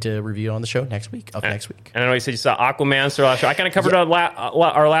can't wait to review it on the show next week. And I know you said you saw Aquaman, so I kind of covered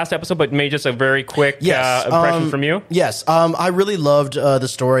our last episode, but maybe just a very quick impression from you. Yes, I really loved the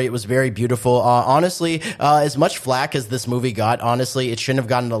story. It was very beautiful. Honestly, as much flack as this movie got, honestly, it shouldn't have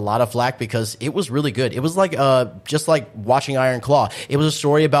gotten a lot of flack because it was really good. It was like just like watching Iron Claw. It was a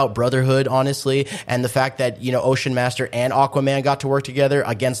story about brotherhood, honestly, and the fact that Ocean Master and Aquaman got to work together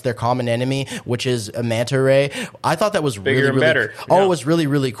against their common enemy, which is a manta ray. I thought that was bigger really better. Oh, it was really,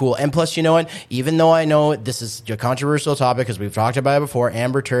 really cool. And plus, you know what? Even though I know this is a controversial topic because we've talked about it before,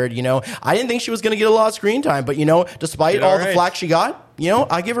 Amber Turd, I didn't think she was going to get a lot of screen time, but despite all the flack she got,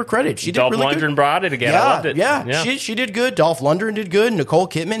 I give her credit. She did Dolph really Lundgren good. brought it again. Yeah, I loved it. Yeah. She did good. Dolph Lundgren did good. Nicole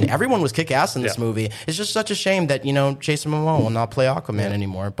Kidman. Everyone was kick ass in this movie. It's just such a shame that Jason Momoa will not play Aquaman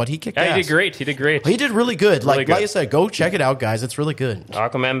anymore. But he kicked ass. He did great. He did really good. Really like I said, go check it out, guys. It's really good.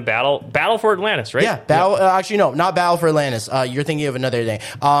 Aquaman Battle for Atlantis, right? Yeah. Actually, no, not Battle for Atlantis. You're thinking of another thing.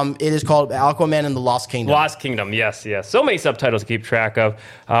 It is called Aquaman and the Lost Kingdom. Lost Kingdom. Yes. So many subtitles to keep track of.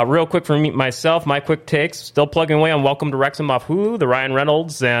 Real quick for myself, my quick takes. Still plugging away on Welcome to Wrexham off Hulu. The Ryan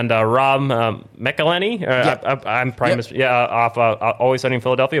Reynolds and Rob McElhenney. I'm probably off Always Sunny in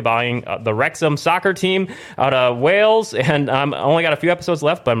Philadelphia, buying the Wrexham soccer team out of Wales, and I only got a few episodes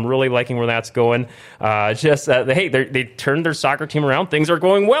left, but I'm really liking where that's going. They turned their soccer team around. Things are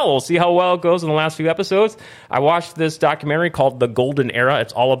going well. We'll see how well it goes in the last few episodes. I watched this documentary called The Golden Era.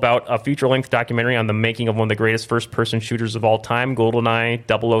 It's all about a feature-length documentary on the making of one of the greatest first-person shooters of all time, GoldenEye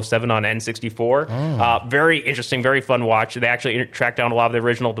 007 on N64. Very interesting, very fun watch. They actually tracked down a lot of the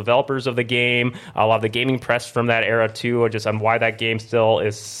original developers of the game, a lot of the gaming press from that era too, just on why that game still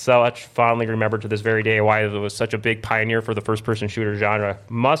is such fondly remembered to this very day, why it was such a big pioneer for the first-person shooter genre.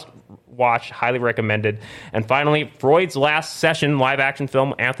 Must watch, highly recommended. And finally, Freud's Last Session live-action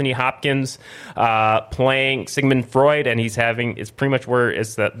film. Anthony Hopkins playing Sigmund Freud, and it's pretty much where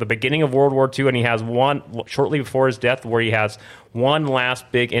it's the beginning of World War II, and he has one shortly before his death where he has one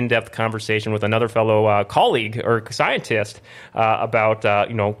last big in-depth conversation with another fellow colleague or scientist about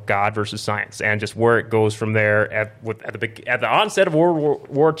God versus science, and just where it goes from there at the onset of World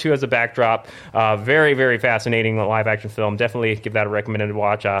War II as a backdrop. Very, very fascinating live action film. Definitely give that a recommended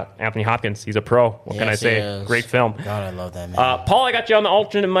watch. Anthony Hopkins, he's a pro. What can I say? Great film. God, I love that man. Paul, I got you on the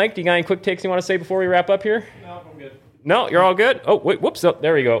alternate mic. Do you got any quick takes you want to say before we wrap up here? No, I'm good. No, you're all good? Oh, wait, whoops. Oh,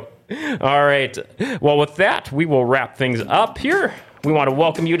 there we go. All right. Well, with that, we will wrap things up here. We want to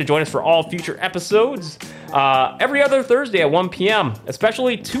welcome you to join us for all future episodes every other Thursday at 1 p.m.,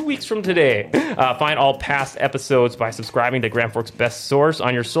 especially 2 weeks from today. Find all past episodes by subscribing to Grand Forks Best Source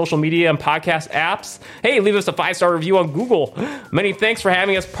on your social media and podcast apps. Hey, leave us a 5-star review on Google. Many thanks for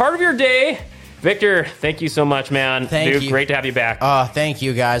having us part of your day. Victor, thank you so much, man. Thank you. Great to have you back. Thank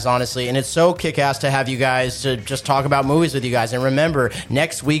you, guys, honestly. And it's so kick-ass to have you guys to just talk about movies with you guys. And remember,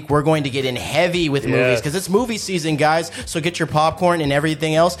 next week we're going to get in heavy with movies because it's movie season, guys. So get your popcorn and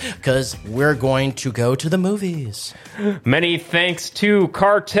everything else because we're going to go to the movies. Many thanks to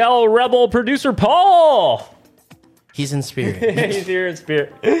Cartel Rebel producer Paul. He's in spirit. He's here in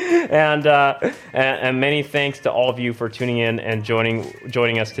spirit. And many thanks to all of you for tuning in and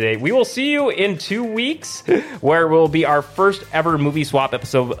joining us today. We will see you in 2 weeks, where will be our first ever movie swap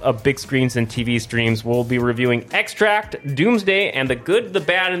episode of Big Screens and TV Streams. We'll be reviewing Extract, Doomsday, and The Good, the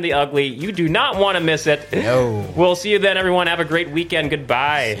Bad, and the Ugly. You do not want to miss it. No. We'll see you then, everyone. Have a great weekend.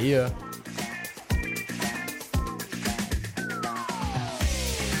 Goodbye. See ya.